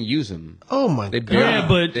all. They didn't use him. Oh my They god! barely, Yeah,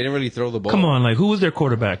 but- they didn't really throw the ball. Come on, like who was their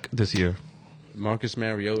quarterback this year? Marcus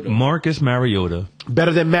Mariota. Marcus Mariota.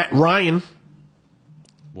 Better than Matt Ryan.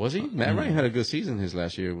 Was he? Matt Ryan had a good season his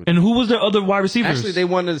last year. And who was their other wide receivers? Actually, they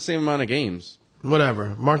won the same amount of games.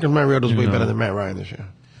 Whatever. Marcus Mariota's way know. better than Matt Ryan this year.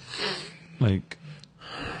 Like,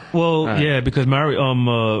 well, right. yeah, because Matt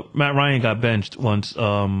Ryan got benched once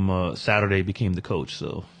Saturday became the coach.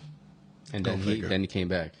 So And then he came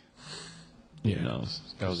back. you know,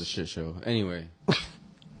 That was a shit show. Anyway.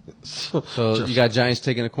 So you got Giants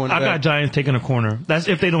taking a cornerback? I got Giants taking a corner. That's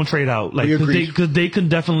if they don't trade out, like We agree. because they can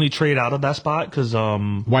definitely trade out of that spot. Because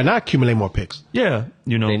Why not accumulate more picks? yeah,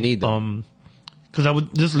 you know They need them. because I was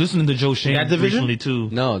just listening to Joe Shane That division? recently too.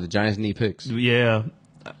 No, the Giants need picks. Yeah,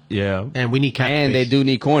 yeah. And we need cap And they space. do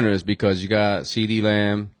need corners because you got C.D.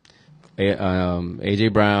 Lamb, A.J.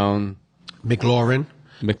 Brown, McLaurin,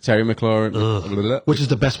 Terry McLaurin. which is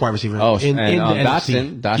the best wide receiver Oh, in the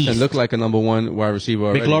NFC. Dotson East. looked like a number one wide receiver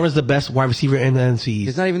already. McLaurin's the best wide receiver in the NFC. He's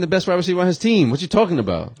East. not even the best wide receiver on his team. What you talking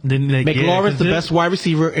about? Then like, McLaurin's the best wide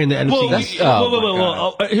receiver in the NFC. Well, East.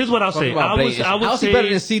 That's- here's what I'll say. I would How's he say better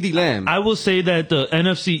than C.D. Lamb? I will say that the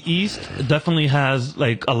NFC East definitely has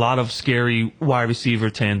like a lot of scary wide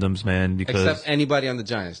receiver tandems, man. Because Except anybody on the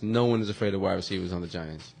Giants. No one is afraid of wide receivers on the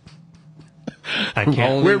Giants. I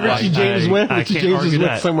can't. Where Richie James went? I Richie can't James argue just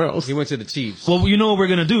went that. somewhere else. He went to the Chiefs. Well, you know what we're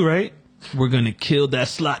gonna do, right? We're gonna kill that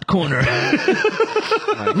slot corner.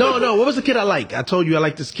 No. What was the kid I like? I told you I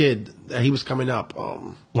like this kid. He was coming up.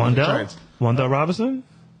 Wandell Giants. Robinson.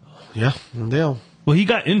 Yeah, Wandell. Well, he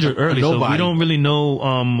got injured early, so we Nobody. don't really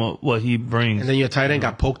know what he brings. And then your tight end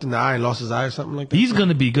got poked in the eye and lost his eye or something like that. He's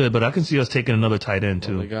gonna be good, but I can see us taking another tight end They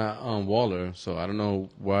too. got Waller, so I don't know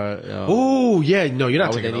why. Oh yeah, no, you're Why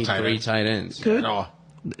not would they taking no need tight three end. tight ends No.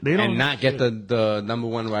 They don't. and not get the number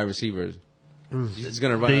one wide receiver? He's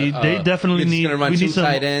gonna run. They definitely he's need- gonna run we two need some-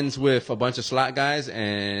 tight ends with a bunch of slot guys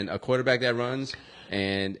and a quarterback that runs,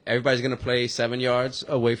 and everybody's gonna play 7 yards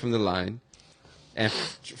away from the line, and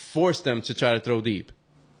force them to try to throw deep.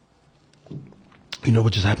 You know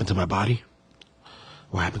what just happened to my body?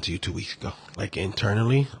 What happened to you 2 weeks ago? Like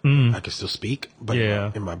internally, I can still speak, but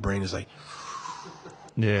Yeah. in my brain it's like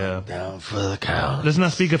Yeah. down for the count. Let's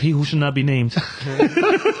not speak of he who should not be named.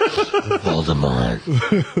 Voldemort.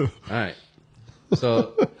 All right.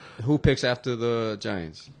 So, who picks after the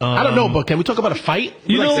Giants? I don't know, but can we talk about a fight?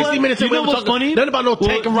 You Like know 60 what? minutes You in, we know haven't what's talked- funny? Nothing about no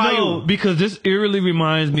Tank and Ryu. No, because this eerily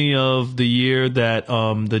reminds me of the year that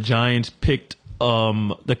the Giants picked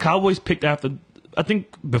the Cowboys picked after, I think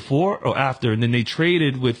before or after, and then they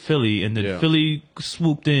traded with Philly, and then Yeah. Philly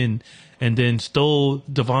swooped in and then stole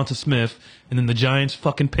Devonta Smith, and then the Giants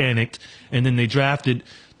fucking panicked, and then they drafted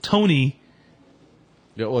Tony.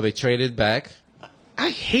 Yeah, well, they traded back. I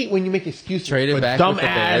hate when you make excuses Traded for back dumb with the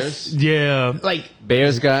ass. Yeah, Like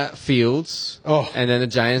Bears got Fields. Oh. And then the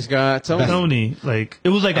Giants got Tony. Tony. Like it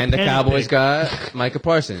was like And a the panic Cowboys pick. got Micah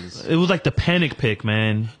Parsons. It was like the panic pick,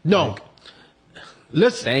 man. no.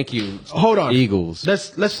 Let's Thank you. hold on. Eagles. Let's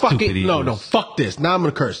fucking Stupid no Eagles. fuck this. Now I'm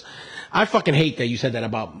gonna curse. I fucking hate that you said that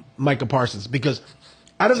about Micah Parsons because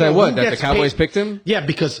I don't Say know what? who That the gets Cowboys paid. picked him? Yeah,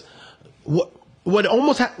 because what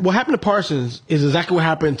almost what happened to Parsons is exactly what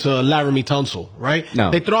happened to Laramie Tunsil, right? No.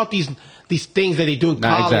 They throw out these these things that they do in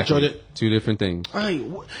Not college exactly. or Two different things. no,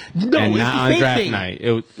 And it's not the on same draft thing.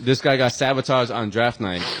 night. This guy got sabotaged on draft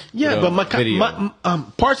night. Yeah, with a but video.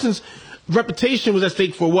 Parsons' reputation was at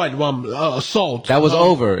stake for what? Assault. That was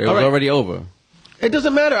over. It all was right. already over. It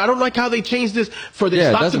doesn't matter. I don't like how they changed this for the Yeah,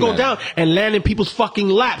 it stock to doesn't go matter. down and land in people's fucking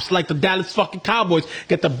laps like the Dallas fucking Cowboys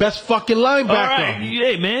get the best fucking linebacker. All right,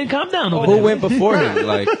 hey man, calm down over Who there. went before him?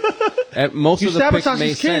 Like, most You of the picks sabotage made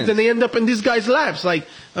these kids sense. and they end up in these guys' laps. Like,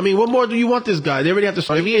 I mean, what more do you want this guy? They already have to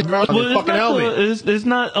start. If he is Well, fucking helmet. it's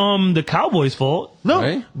not the Cowboys' fault. No,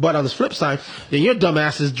 Right? but on the flip side, then your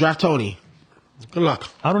dumbasses draft Tony. Good luck.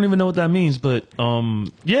 I don't even know what that means, but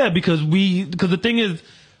yeah, because the thing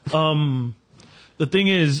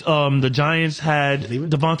is, the Giants had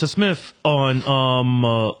Devonta Smith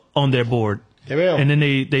on their board, and then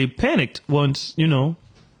they panicked once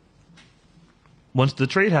the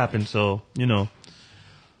trade happened. So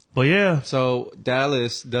but yeah, So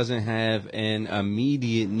Dallas doesn't have an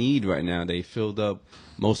immediate need right now. They filled up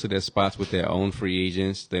most of their spots with their own free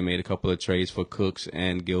agents. They made a couple of trades for Cooks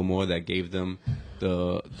and Gilmore that gave them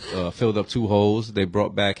the filled up 2 holes. They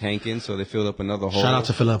brought back Hankins, so they filled up another hole. Shout out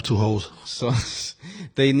to filling up 2 holes. So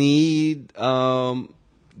they need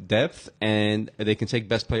depth, and they can take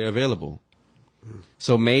best player available.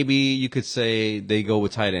 So maybe you could say they go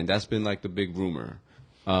with tight end. That's been like the big rumor.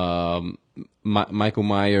 Michael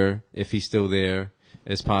Meyer, if he's still there,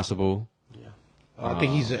 is possible. I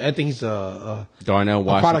think he's Darnell product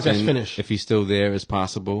that's Washington, finished. if he's still there, is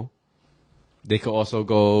possible. They could also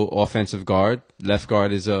go offensive guard. Left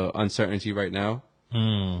guard is a uncertainty right now.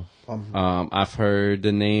 I've heard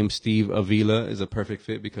the name Steve Avila is a perfect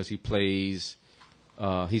fit because he plays.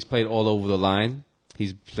 He's played all over the line.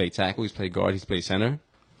 He's played tackle. He's played guard. He's played center.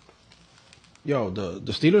 Yo, the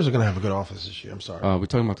Steelers are gonna have a good offense this year. I'm sorry. We're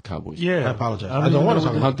talking about the Cowboys. yeah. I apologize. I I don't want to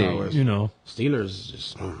talk How about the dare you. Cowboys. Steelers,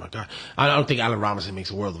 just oh my god. I don't think Allen Robinson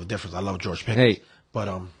makes a world of a difference. I love George Pickens, Hey. but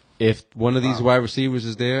If one of these wide receivers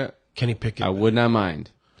is there, Kenny Pickett. I would not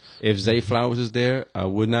mind. If Zay Flowers is there, I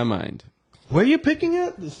would not mind. Where are you picking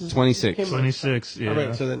at? This is 26. 26. Yeah. All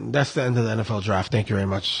right, so then that's the end of the NFL draft. Thank you very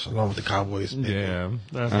much. Along with the Cowboys, Yeah.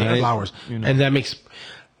 That's picking right. Flowers, and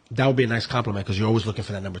that would be a nice compliment because you're always looking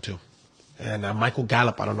for that number 2. And Michael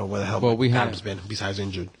Gallup, I don't know where the hell Gallup's been besides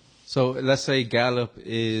injured. So let's say Gallup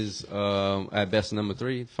is at best number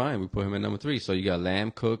 3. Fine, we put him at number 3. So you got Lamb,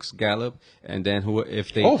 Cooks, Gallup, and then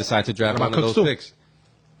if they decide to draft what one of about those Cooks too? picks.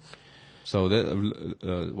 So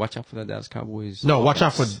watch out for that Dallas Cowboys. No, watch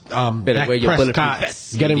out for Better Dak wear your bulletproof Prescott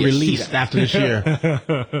vest. getting Yeah, released see after this year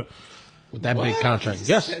with that big contract.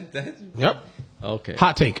 Yes. Yep. Okay.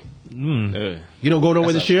 Hot take. Ugh. You don't go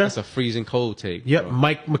nowhere this year? That's a freezing cold take. Yep. bro.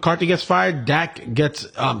 Mike McCarthy gets fired. Dak gets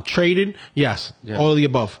traded. Yes. Yeah. All of the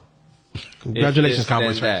above. Congratulations, If this,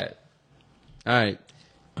 Cowboys then fans. that. All right.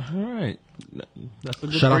 all right. That's a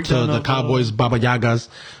good Shout out to breakdown the of, Cowboys, Baba Yagas,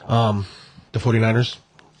 the 49ers.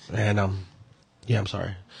 And, yeah, I'm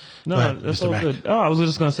sorry. No, Go ahead, that's Mr. all Mack. good. Oh, I was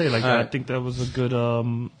just gonna say, like, All I right. think that was a good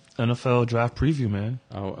NFL draft preview, man.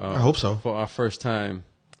 I hope so. For our first time,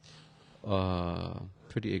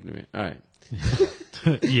 pretty ignorant. All right.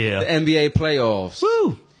 Yeah. The NBA playoffs.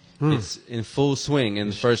 Woo! It's in full swing in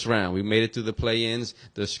the first round. We made it through the play-ins.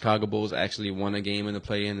 The Chicago Bulls actually won a game in the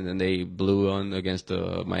play-in, and then they blew on against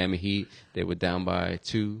the Miami Heat. They were down by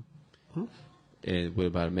 2 with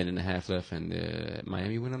about a minute and a half left, and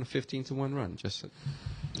Miami went on a 15-1 run.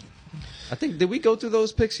 I think, did we go through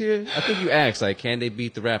those picks here? I think you asked, like, can they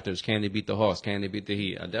beat the Raptors? Can they beat the Hawks? Can they beat the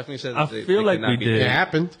Heat? I definitely said I they feel could like not we beat did. It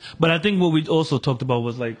happened. But I think what we also talked about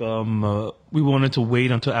was like we wanted to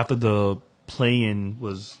wait until after the play-in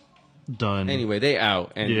was done. Anyway, they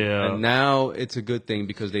out, and now it's a good thing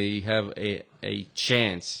because they have a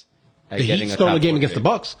chance at The getting Heat a stole top the game 4 against the pick.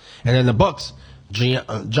 Bucks, and then the Bucks,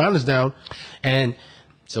 John is down, and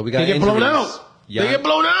So we got they get blown injuries. out. They get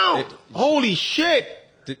blown out. Holy shit!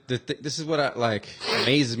 This is what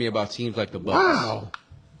amazes me about teams like the Bucks. Wow.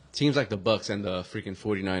 Teams like the Bucks and the freaking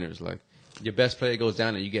 49ers. Like, your best player goes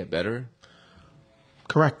down and you get better.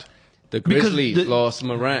 Correct. The Because Grizzlies lost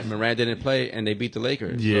Morant. Morant didn't play, and they beat the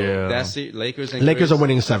Lakers. Yeah. So that's it. Lakers and Lakers Grizz. are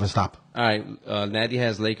winning in 7. Stop. All right. Natty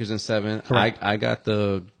has Lakers in 7. Correct. I got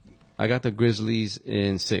the Grizzlies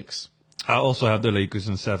in 6. I also have the Lakers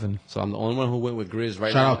in 7. So I'm the only one who went with Grizz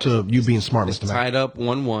right Shout now. out to you being smart, It's Mr. Mack. tied up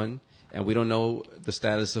 1-1, and we don't know the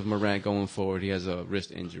status of Morant going forward. He has a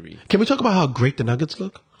wrist injury. Can we talk about how great the Nuggets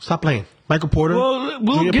look? Stop playing. Michael Porter. Well,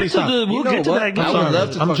 we'll Junior, get please to stop. the we'll You know get to what? that game. I would sorry.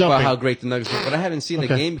 love to I'm talk jumping. about how great the Nuggets look, but I haven't seen the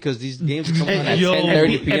Okay. game because these games come on at Yo,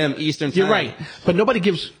 10:30 p.m. Eastern time. You're right, but nobody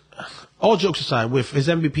gives. All jokes aside, with his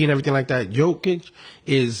MVP and everything like that, Jokic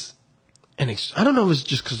is I don't know if it's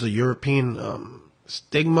just because of European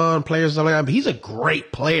stigma on players and stuff like that. But he's a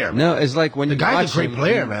great player, man. No, it's like when The you guy's a watch great him,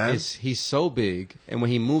 player, man. He's so big, and when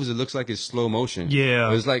he moves, it looks like it's slow motion.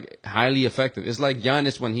 Yeah. It's like highly effective. It's like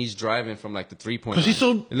Giannis when he's driving from like the 3-point line. Because he's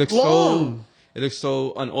so It looks long. it looks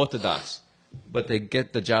so unorthodox, but they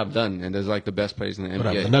get the job done, and there's like the best players in the NBA.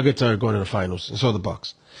 Whatever. The Nuggets are going to the finals, and so are the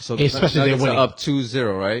Bucks. So Especially Nuggets they're winning. are up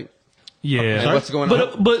 2-0, right? Yeah. And what's going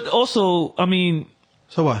on? But also, I mean,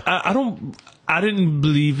 So what? I didn't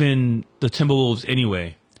believe in the Timberwolves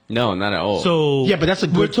anyway. No, not at all. So Yeah, but that's a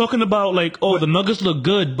we're good- talking about like, the Nuggets look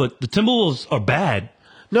good, but the Timberwolves are bad.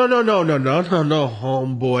 No,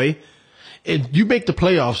 homeboy. If you make the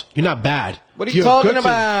playoffs, you're not bad. what are you You're a talking good team.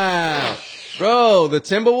 about, bro? The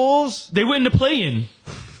Timberwolves? They were in the play-in.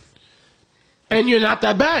 And you're not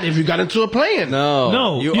that bad if you got into a play-in.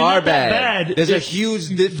 No, you you're are not that bad. bad. There's a It's- huge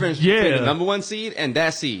difference Yeah. between the number 1 seed and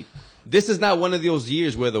that seed. This is not one of those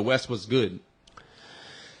years where the West was good.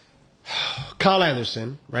 Kyle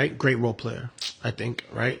Anderson, right? Great role player, I think,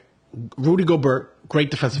 right? Rudy Gobert,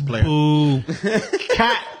 great defensive player. Ooh.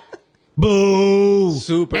 Cat, Boo.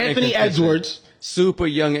 Super Anthony inconsistent. Edwards. Super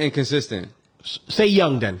young and inconsistent. Say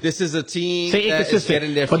young then. This is a team Say that is inconsistent,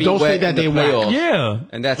 getting their but feet don't say wet that in the they whack. playoffs. Yeah.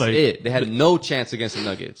 And that's Like, it. They had no chance against the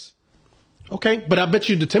Nuggets. Okay, but I bet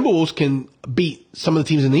you the Timberwolves can beat some of the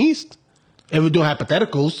teams in the East. If we do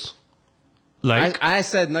hypotheticals. Like, I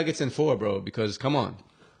said Nuggets in 4, bro, because come on.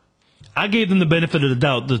 I gave them the benefit of the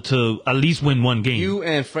doubt to at least win one game. You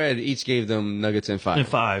and Fred each gave them Nuggets in 5. in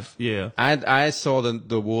 5, yeah. I saw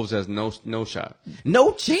the Wolves as no shot.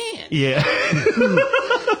 No chance. Yeah.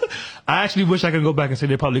 I actually wish I could go back and say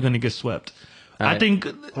they're probably going to get swept. I Alright. think,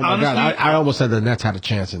 Oh my honestly, God, I almost said the Nets had a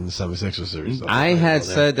chance in the 76ers series. So I had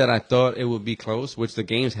said that I thought it would be close, which the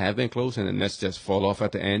games have been close, and the Nets just fall off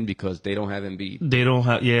at the end because they don't have Embiid. they don't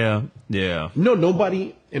have, yeah. No,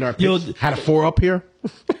 nobody in our Yo, picks had a 4 up here.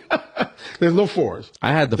 There's no 4s.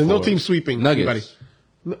 I had the There's no 4. team sweeping Nuggets.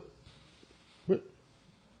 anybody.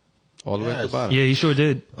 All the way at the Yes. bottom. Yeah, he sure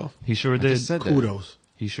did. He sure did. just said that. Kudos.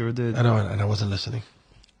 He sure did. I know, and I wasn't listening.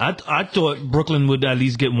 I thought Brooklyn would at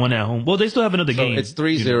least get one at home. Well, they still have another So game. it's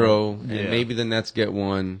 3-0, and Yeah. maybe the Nets get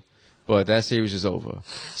one, but that series is over.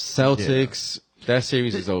 Celtics, that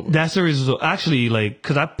series is over. That series is actually like,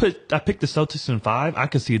 because I picked the Celtics in 5. I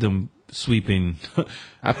could see them sweeping.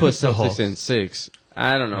 I put the Celtics Hawks. in 6.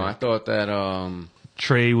 I don't know. I thought that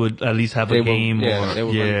Trey would at least have they a game. were, yeah, they were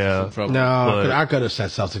running into some trouble. No, But- I could have said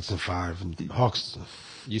Celtics in 5 and Hawks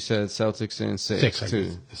You said Celtics in 6 6 I too.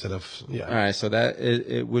 guess, instead of yeah. All right, so that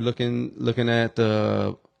we're looking at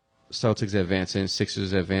the Celtics advancing,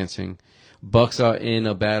 Sixers advancing. Bucks are in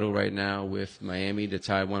a battle right now with Miami to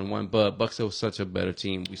tie 1-1, but Bucks are such a better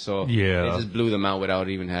team. We saw Yeah. they just blew them out without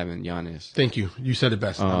even having Giannis. Thank you. You said it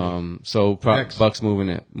best. So Next. Bucks moving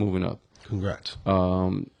up. Congrats.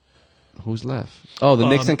 Who's left? Oh, the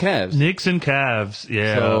Knicks and Cavs. Knicks and Cavs.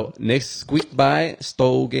 Yeah. So Knicks squeaked by,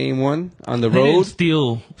 stole game 1 on the They didn't road.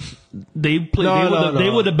 steal. They played. No, They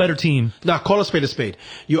no. were the better team. Now call a spade a spade.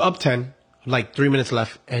 You're up 10, like 3 minutes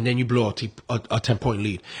left, and then you blow a 10-point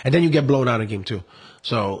lead, and then you get blown out in game 2.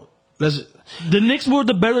 So let's. The Knicks were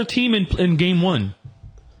the better team in game 1.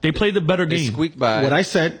 They played the better They game. squeaked by. What I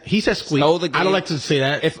said, he said squeak. Stole the I don't game. like to say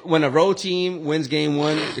that. If when a road team wins game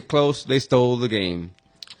 1, they're close, they stole the game.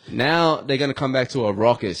 Now they're gonna come back to a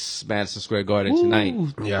raucous Madison Square Garden tonight.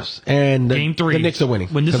 Yes, and Game 3. the Knicks are winning.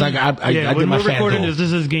 When this Because is, I did when my we're fan recording goal.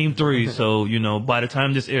 this is game 3. So, by the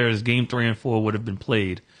time this airs, game 3 and 4 would have been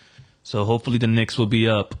played. So hopefully the Knicks will be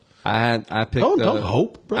up. I picked. Don't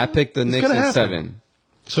hope, bro. I picked the It's Knicks gonna in happen. 7.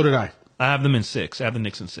 So did I. I have them in 6. I have the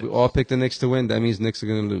Knicks in 6. We all picked the Knicks to win. That means Knicks are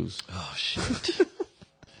gonna lose. Oh, shit.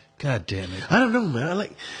 God damn it. I don't know, man.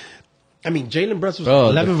 I mean, Jalen Brunson was Bro,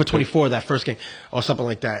 11 for 24 that first game, or something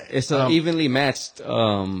like that. It's an evenly matched. Two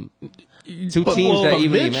But- teams well, that but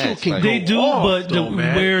evenly Mitchell matched. can Like, go They do, off, but though,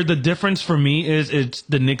 man. where the difference for me is it's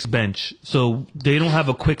the Knicks bench. So they don't have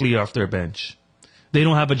a Quickly off their bench. They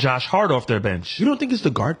don't have a Josh Hart off their bench. You don't think it's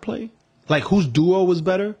the guard play? Like, whose duo was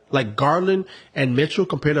better? Like Garland and Mitchell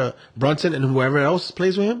compared to Brunson and whoever else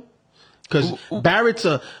plays with him? Because Barrett's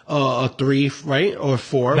a 3, right? Or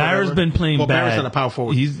 4. Barrett's whatever. been playing well, Barrett's bad. not a power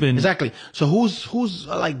forward. He's been- Exactly. So who's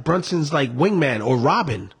like Brunson's like wingman or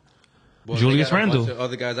Robin? well, Julius they got a bunch Randle. of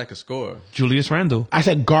other guys that could score. Julius Randle. I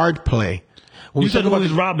said guard play. When You we said talk about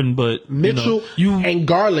Louis Robin, but Mitchell you and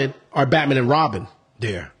Garland are Batman and Robin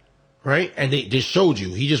there, right? And they just showed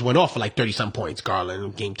you. He just went off for like 30-some points, Garland,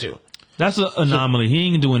 in game 2. that's an anomaly. He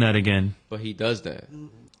ain't doing that again. But he does that.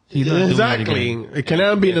 He's not doing that Exactly. again. It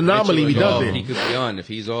cannot be an anomaly if he does He it. could be on if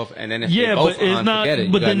he's off, and then if Yeah, they're both but it's on, not. forget it.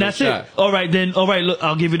 You But got then no that's shot. it. All right, look,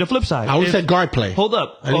 I'll give you the flip side. I would have If- said guard play. Hold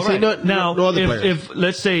up. I didn't All say right. no other players. if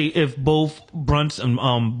let's say if both Brunson,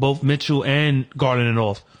 both Mitchell and Garland are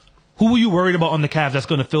off, who are you worried about on the Cavs that's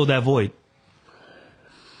going to fill that void?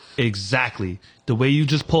 Exactly. The way you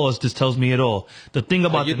just paused just tells me it all. The thing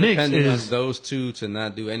about the You're Knicks depending is, on those two to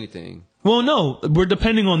not do anything. well, no, we're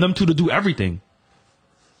depending on them two to do everything.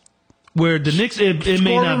 Where the Knicks, it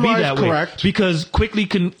may not be Scoring-wise, that way correct. because Quickly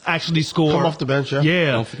can actually score. Come off the bench, yeah.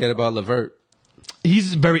 Yeah, Don't forget about LeVert.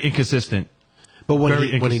 he's very inconsistent. But when Very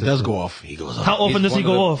he does inconsistent. go off, he goes off. How often does he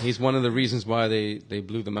go off? He's one of the reasons why they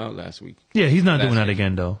blew them out last week. Yeah, he's not That's doing that it.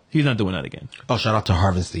 again, though. He's not doing that again. Oh, shout out to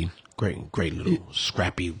Harvenstein. Great little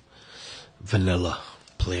scrappy vanilla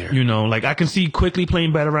player. You know, like I can see Quickly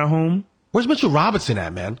playing better at home. Where's Mitchell Robinson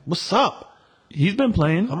at, man? What's up? He's been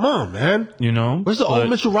playing, Come on, man. you know. Where's the old but-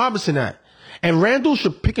 Mitchell Robinson at? And Randall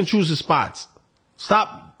should pick and choose his spots.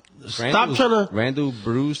 Stop trying to. Randall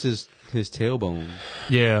bruised his tailbone.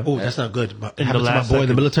 Yeah. Oh, that's not good. It the happened to my last boy in the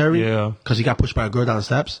second. military. Yeah. Because he got pushed by a girl down the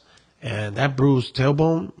steps. And that bruised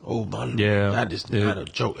tailbone, oh, man. Yeah. That is not a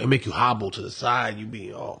joke. It make you hobble to the side. You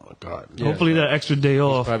be, oh, my God. Hopefully that extra day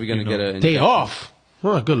off. Probably gonna you get know. a Day off.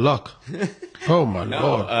 Oh, good luck. Oh, my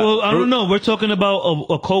Lord. Well, I don't know. We're talking about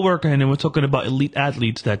a coworker, and then we're talking about elite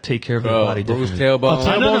athletes that take care of their body bruised differently. tailbone.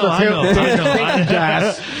 I know.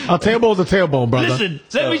 A tailbone's a tailbone, brother. Listen,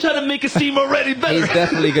 let me try to make it seem already better. He's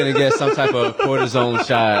definitely gonna get some type of cortisone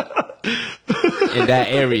shot in that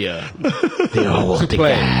area They all want to the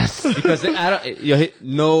play gas. because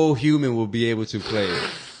no human will be able to play.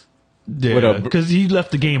 Yeah, because he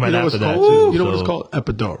left the game right You know after what's that. called? Too, You know what it's so called?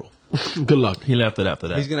 Epidural. Good luck. He left it after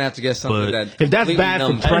that. He's gonna have to get something But that If that's completely bad for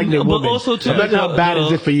numbs pregnant But women, also, too, imagine how bad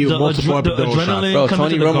is it for you? Multiple the epidural shots. adrenaline Bro, coming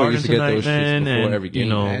Tony to the Romo Garden used to get tonight, those shits man, before and, every game, you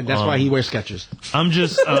know, man. That's why he wears Skechers. I'm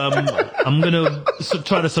just, I'm gonna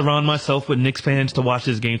try to surround myself with Knicks fans to watch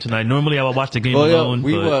this game tonight. Normally, I would watch the game Well, alone.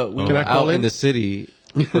 we but, were Can I call out in in? the city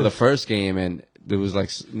for the first game, and there was like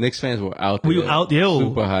Knicks fans were out there. we out,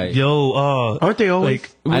 super high. Aren't they always? Like,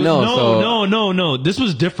 I know, No. This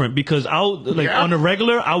was different because on the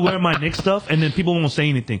regular, I wear my Knicks stuff and then people won't say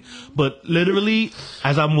anything. But literally,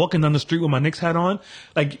 as I'm walking down the street with my Knicks hat on,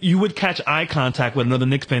 like you would catch eye contact with another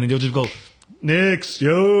Knicks fan and they'll just go, Knicks,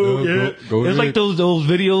 yo, yeah. go It's like Knicks. those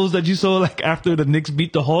videos that you saw like after the Knicks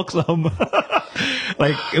beat the Hawks. Like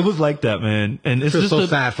it was like that, man. And it's It's just so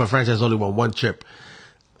sad for a franchise only won one chip.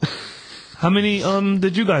 how many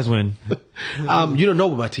did you guys win? You don't know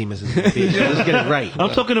what my team is. Let's get it right. I'm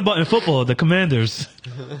talking about in football, the Commanders.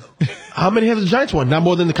 How many have the Giants won? Not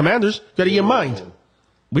more than the Commanders. You got to get in mind.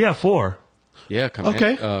 We have 4. Yeah,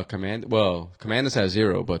 Okay. Commanders has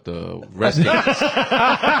 0, but the rest of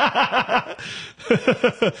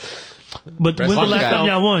But when's the Watch last yourself. time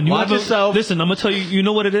y'all won? Watch yourself. Listen, I'm gonna tell you. You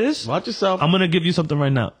know what it is? Watch yourself. I'm gonna give you something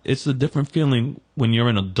right now. It's a different feeling when you're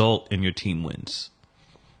an adult and your team wins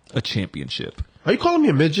a championship. Are you calling me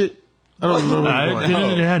a midget? I don't know.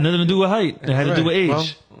 It had nothing to do with height. It had to do with age. Well,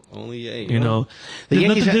 only 8. you know, The There's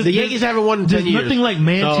Yankees, nothing- the Yankees haven't won in 10 There's years. nothing like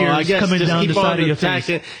man So I tears guess coming just down the keep side on of your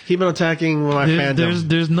attacking, face. keep on attacking my fandom.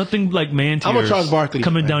 There's nothing like man tears I'm a Charles Barkley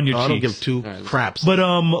coming fan. down your I don't cheeks. give two craps.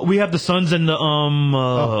 But we have the Suns and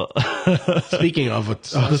the Speaking of the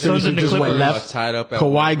Suns series and the just went Clippers. left. Tied up at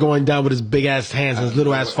Kawhi going down with his big ass hands and his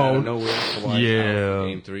little ass phone. Nowhere. Kawhi's Yeah. out for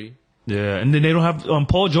Game 3. yeah, and then they don't have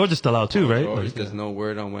Paul George is still out too, right? George, there's no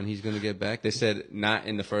word on when he's gonna get back. They said not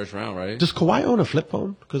in the first round, right? Does Kawhi own a flip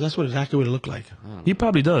phone? Because that's exactly what it looked like. He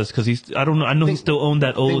probably does because he's. I don't know. I know he still owned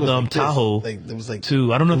that old Tahoe It was like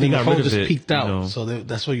too. I don't know if and he then got the phone rid of just it. peaked out. You know. So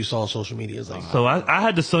that's what you saw on social media. It's like, So I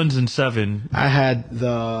had the Suns in 7. I had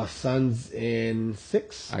the Suns in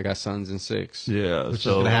 6. I got Suns in 6. Yeah, Which is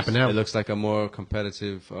going to happen now. It looks like a more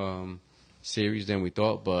competitive series than we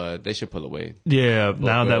thought, but they should pull away. Yeah,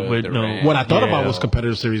 now that we're Durant. What I thought yeah. about was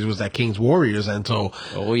competitive series was that Kings Warriors, and so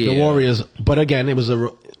Oh, the yeah. Warriors. But again, it was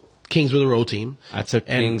Kings were the road team. I took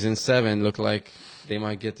And- Kings in 7. Looked like they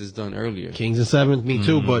might get this done earlier. Kings in 7, me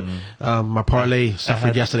too. But my parlay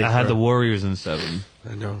suffered yesterday. I had for- the Warriors in 7.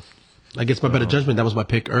 I know. Against my better judgment, that was my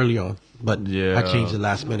pick early on. But Yeah. I changed it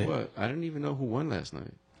last minute. What? I didn't even know who won last night.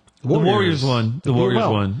 The Warriors won. The They did Warriors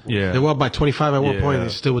well. won. Yeah. They were up by 25 at one Yeah. point. They're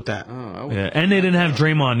still with that. Yeah, and they didn't have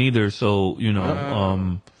Draymond either, so you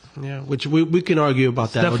know, Yeah, which we can argue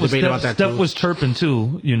about that or debate about that Steph too. was chirping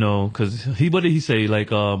too, you know, because what did he say?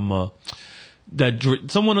 Like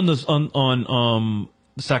someone on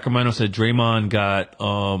Sacramento said Draymond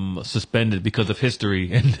got suspended because of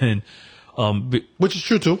history, and then Which is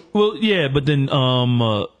true too. well, yeah, but then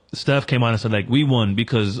Steph came out and said like we won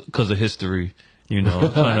because of history. You know,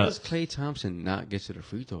 Why does Klay Thompson not get to the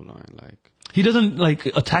free throw line? Like he doesn't like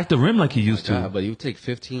attack the rim like he used to. But you take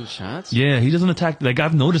 15 shots. Yeah, he doesn't attack. Like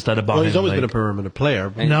I've noticed that about him. He's always like, been a perimeter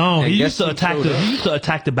player. No, he guess used to who attack showed the. up? He used to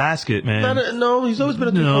attack the basket, man. No, he's always been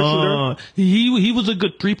a three-point shooter. He was a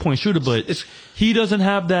good 3-point shooter, but he doesn't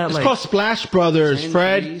have that. It's like called Splash Brothers, 10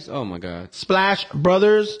 Fred. threes? Oh my God. Splash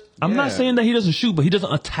Brothers. I'm not Yeah. saying that he doesn't shoot, but he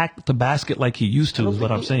doesn't attack the basket like he used to. Is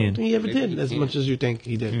what I'm I don't saying. think he ever Maybe did he as can't. much as you think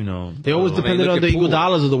he did. You know, They always I mean, depended look on at the Poole.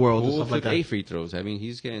 Iguodalas of the world and Poole stuff like took that. 8 free throws. I mean,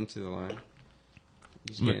 he's getting to the line.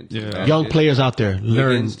 He's getting to the Yeah. basket. Young players out there, learn,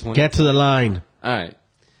 Wiggins, 20. get to the line. All right.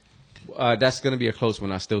 That's going to be a close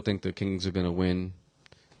one. I still think the Kings are going to win.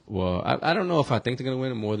 Well, I don't know if I think they're going to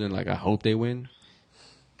win more than like I hope they win.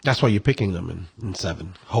 That's why you're picking them in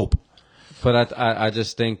 7. Hope. But I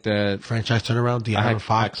just think that Franchise turnaround, I De'Aaron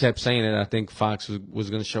Fox. kept saying it. I think Fox was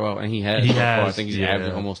going to show out, and he has. He so far. I has, think he's yeah.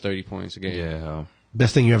 averaging almost 30 points a game. yeah.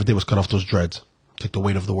 Best thing you ever did was cut off those dreads. Take the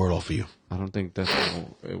weight of the world off of you. I don't think that's how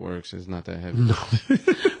it works. It's not that heavy.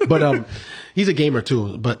 But he's a gamer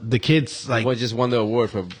too. But the kid's like, Well, just won the award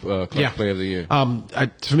for Club Player of the Year.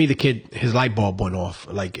 for me, the kid, his light bulb went off.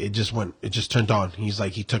 Like it just turned on. He's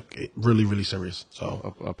like, he took it really, really serious.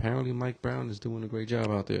 So Apparently, Mike Brown is doing a great job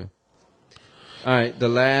out there. All right, the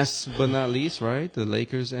last but not least, right? The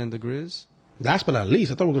Lakers and the Grizz. last but not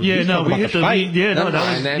least, I thought we were going Yeah, to no, talk we about hit the the. fight. Yeah, no, No, that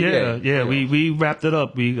in was. the Yeah, NBA. yeah. We wrapped it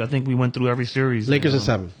up. I think we went through every series. Lakers in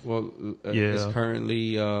 7. Well, Yeah. it's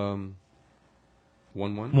currently 1-1.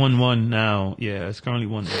 1-1 now. Yeah, it's currently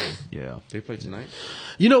 1-1. Yeah. They play tonight.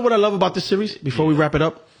 You know what I love about this series? Before we wrap it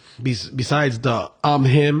up, besides the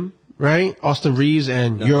him, right? Austin Reeves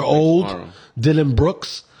and Nothing you're like old, tomorrow. Dylan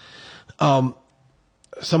Brooks.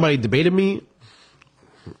 Somebody debated me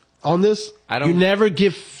on this. I don't- You never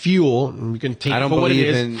give fuel. And you can take I it don't for what it believe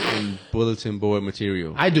is. in bulletin board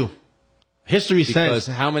material. I do. History Because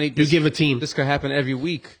says how many you give a team. This could happen every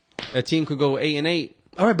week. A team could go 8-8.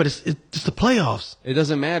 All right, but it's just the playoffs. It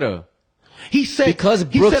doesn't matter. He said Because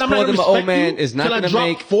he Brooks said, I'm not called gonna him an old respect man you is not till I gonna drop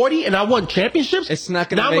make- 40 and I won championships. It's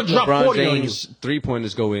not Now going I'm to gonna make drop 40 LeBron on you. James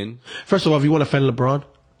 3-pointers go in. First of all, if you want to offend LeBron,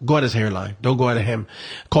 go at his hairline. Don't go at him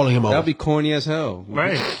calling him That would old. be corny as hell.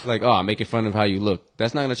 Right. Like, oh, I'm making fun of how you look.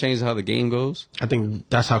 That's not going to change how the game goes. I think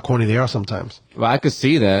that's how corny they are sometimes. Well, I could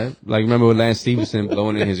see that. Like, remember with Lance Stevenson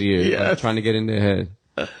blowing in his ear, like, Yes. trying to get in their head.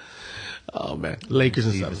 Oh man, Lakers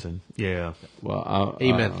and 7. Stevenson. Yeah. Well,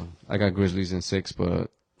 Amen. I got Grizzlies in 6, but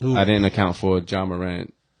Ooh. I didn't account for John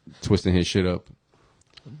Morant twisting his shit up.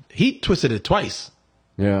 He twisted it twice.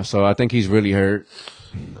 Yeah, so I think he's really hurt.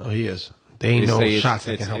 Oh, he is. They ain't They no say shots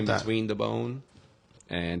that it's can help in that. between the bone,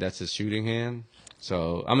 and that's his shooting hand.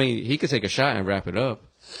 So, I mean, he could take a shot and wrap it up,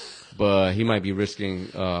 but he might be risking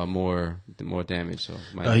more damage. So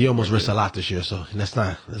He almost risked a lot this year, so let's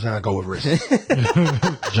not go with risk.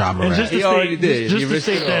 John And Morant. just to He already state, did. just He to risked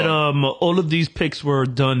state it that all. all of these picks were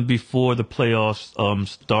done before the playoffs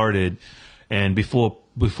started, and before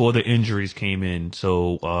the injuries came in.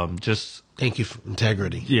 So just Thank you for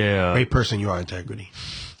integrity. yeah. Great person you are, integrity.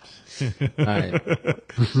 All right.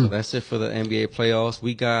 So that's it for the NBA playoffs.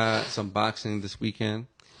 We got some boxing this weekend.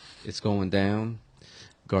 It's going down.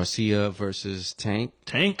 Garcia versus Tank.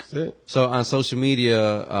 Tank. That's it. So on social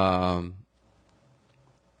media,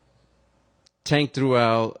 Tank threw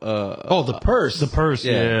out. The purse. The purse.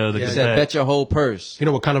 Yeah. he said, "Bet your whole purse." You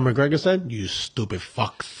know what Conor McGregor said? You stupid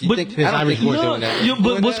fucks. You But- think, His I don't Irish think he was boy- doing that. Yeah, but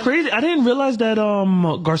Doing what's that? crazy? I didn't realize that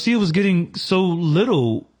Garcia was getting so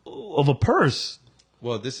little of a purse.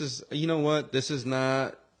 Well, this is, you know what? This is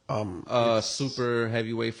not a super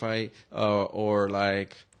heavyweight fight or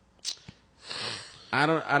like. I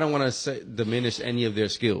don't want to say diminish any of their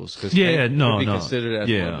skills because Yeah, no, could be no. considered as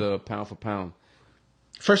Yeah. one of the pound for pound.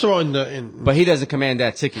 First of all, But he doesn't command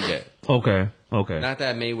that ticket yet. Okay. Not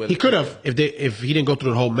that Mayweather. he could have if he didn't go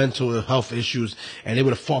through the whole mental health issues, and they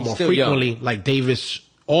would have fought more still frequently. Like Davis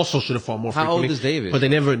also should have fought more How frequently. old is Davis? But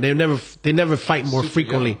they never fight more Super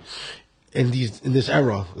frequently young. in this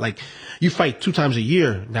era. Like you fight 2 times a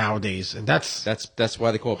year nowadays, and that's That's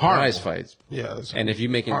why they call it Horrible. prize fights. yeah. That's And if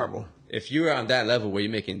you're making horrible. if you're on that level where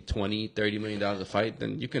you're making $20-30 million a fight,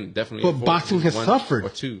 then you can definitely. But afford boxing has one suffered. or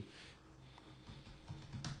two.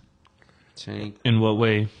 Tank. In what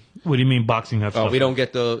way? What do you mean boxing have? Oh, suffered? we don't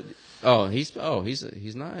get the.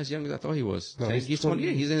 He's not as young as I thought he was. No, Tank, he's he's 20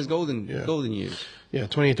 28. He's in his golden years. yeah,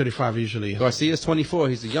 28, 35 usually, Garcia's 24.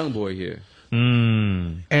 He's a young boy here.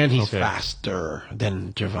 Mm. and he's Okay. faster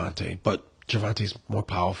than Gervonta, but Gervonta's more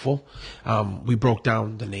powerful. We broke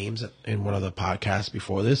down the names in one of the podcasts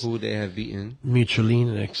before this. Who they have beaten. Mutualin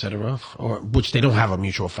and etc. Or which they don't have a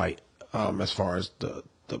mutual fight as far as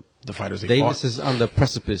the fighters they Davis fought. is on the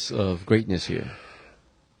precipice of greatness here.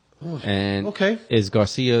 And Okay. is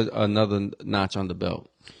Garcia another notch on the belt?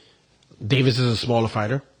 Davis is a smaller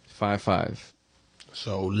fighter. 5'5".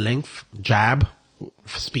 So length, jab,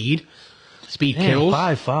 speed. Speed kills.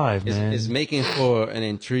 5'5", man. Is making for an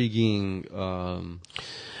intriguing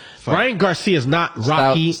fight. Ryan Garcia is not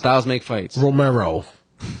Rocky Styles make fights. Romero.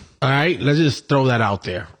 All right, let's just throw that out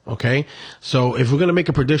there, okay? So if we're gonna make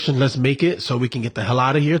a prediction, let's make it so we can get the hell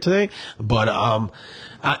out of here today. But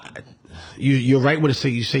you're right when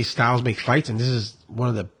you say Styles make fights, and this is one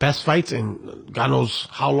of the best fights in God knows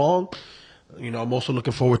how long. You know, I'm also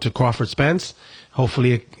looking forward to Crawford Spence.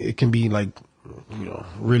 Hopefully, it can be like, you know,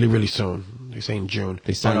 really, really soon. They say in June.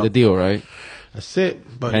 They signed the deal, right? That's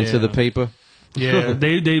it. But Pen to the paper. Yeah,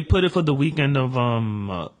 They put it for the weekend of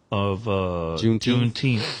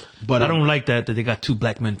Juneteenth. But I don't like that they got two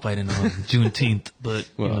black men fighting on Juneteenth. But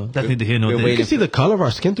Well, you know, that's neither here nor there. you can see the color of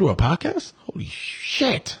our skin through a podcast. Holy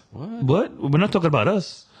shit! What? We're not talking about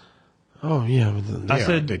us. Oh yeah, I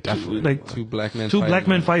said they definitely like Two black men. two black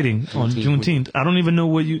men fighting on Juneteenth. I don't even know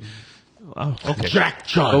what you. Oh, okay. Jack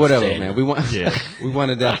Johnson. But whatever, man. We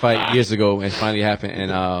wanted that fight years ago, and it finally happened.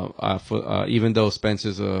 And even though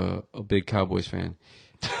Spencer's a big Cowboys fan,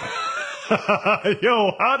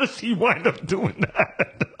 Yo, how does he wind up doing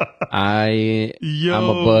that? I'm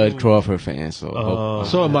a Bud Crawford fan, so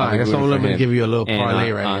So am I. I guess I'm going to give you a little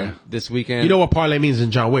parlay right here. This weekend. You know what parlay means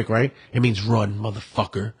in John Wick, right? It means run,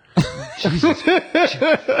 motherfucker.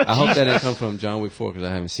 I hope that didn't come from John Wick 4 because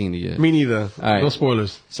I haven't seen it yet. Me neither. All right. No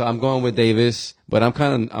spoilers. So I'm going with Davis, but I'm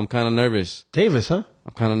kind of nervous. Davis, huh?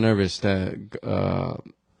 I'm kind of nervous that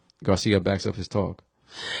Garcia backs up his talk.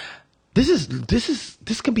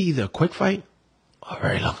 This could be either a quick fight or a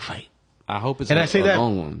very long fight. I hope it's And a I say that-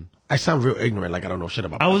 long one. I sound real ignorant, like I don't know shit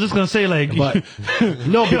about. I was just gonna say like, But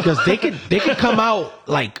no, because they could come out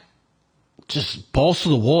like just balls to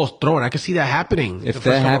the walls throwing. I can see that happening. If the first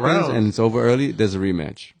that couple happens rounds. and it's over early, there's a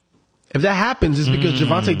rematch. If that happens, it's because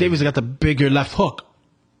Gervonta Davis got the bigger left hook,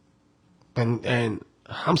 and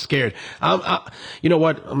I'm scared. You know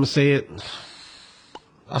what? I'm gonna say it.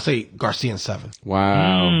 I'll say Garcia in 7.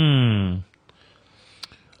 Wow.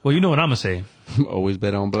 well, you know what I'm gonna say. Always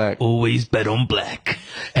bet on black. Always bet on black.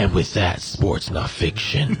 And with that, sports not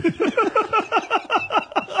fiction.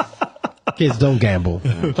 Kids, don't gamble.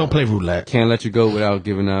 Don't play roulette. Can't let you go without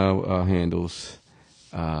giving out our handles.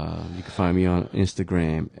 You can find me on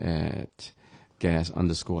Instagram at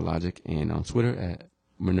gas_logic and on Twitter at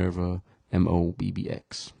Minerva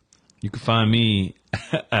MOBBX. You can find me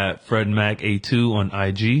at Fred Mack A2 on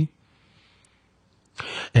IG.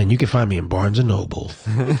 And you can find me in Barnes and Noble.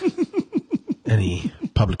 Any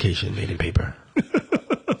publication made in paper.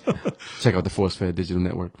 Check out the Force Fed Digital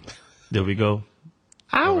Network. There we go.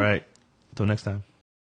 Ow. All right. Until next time.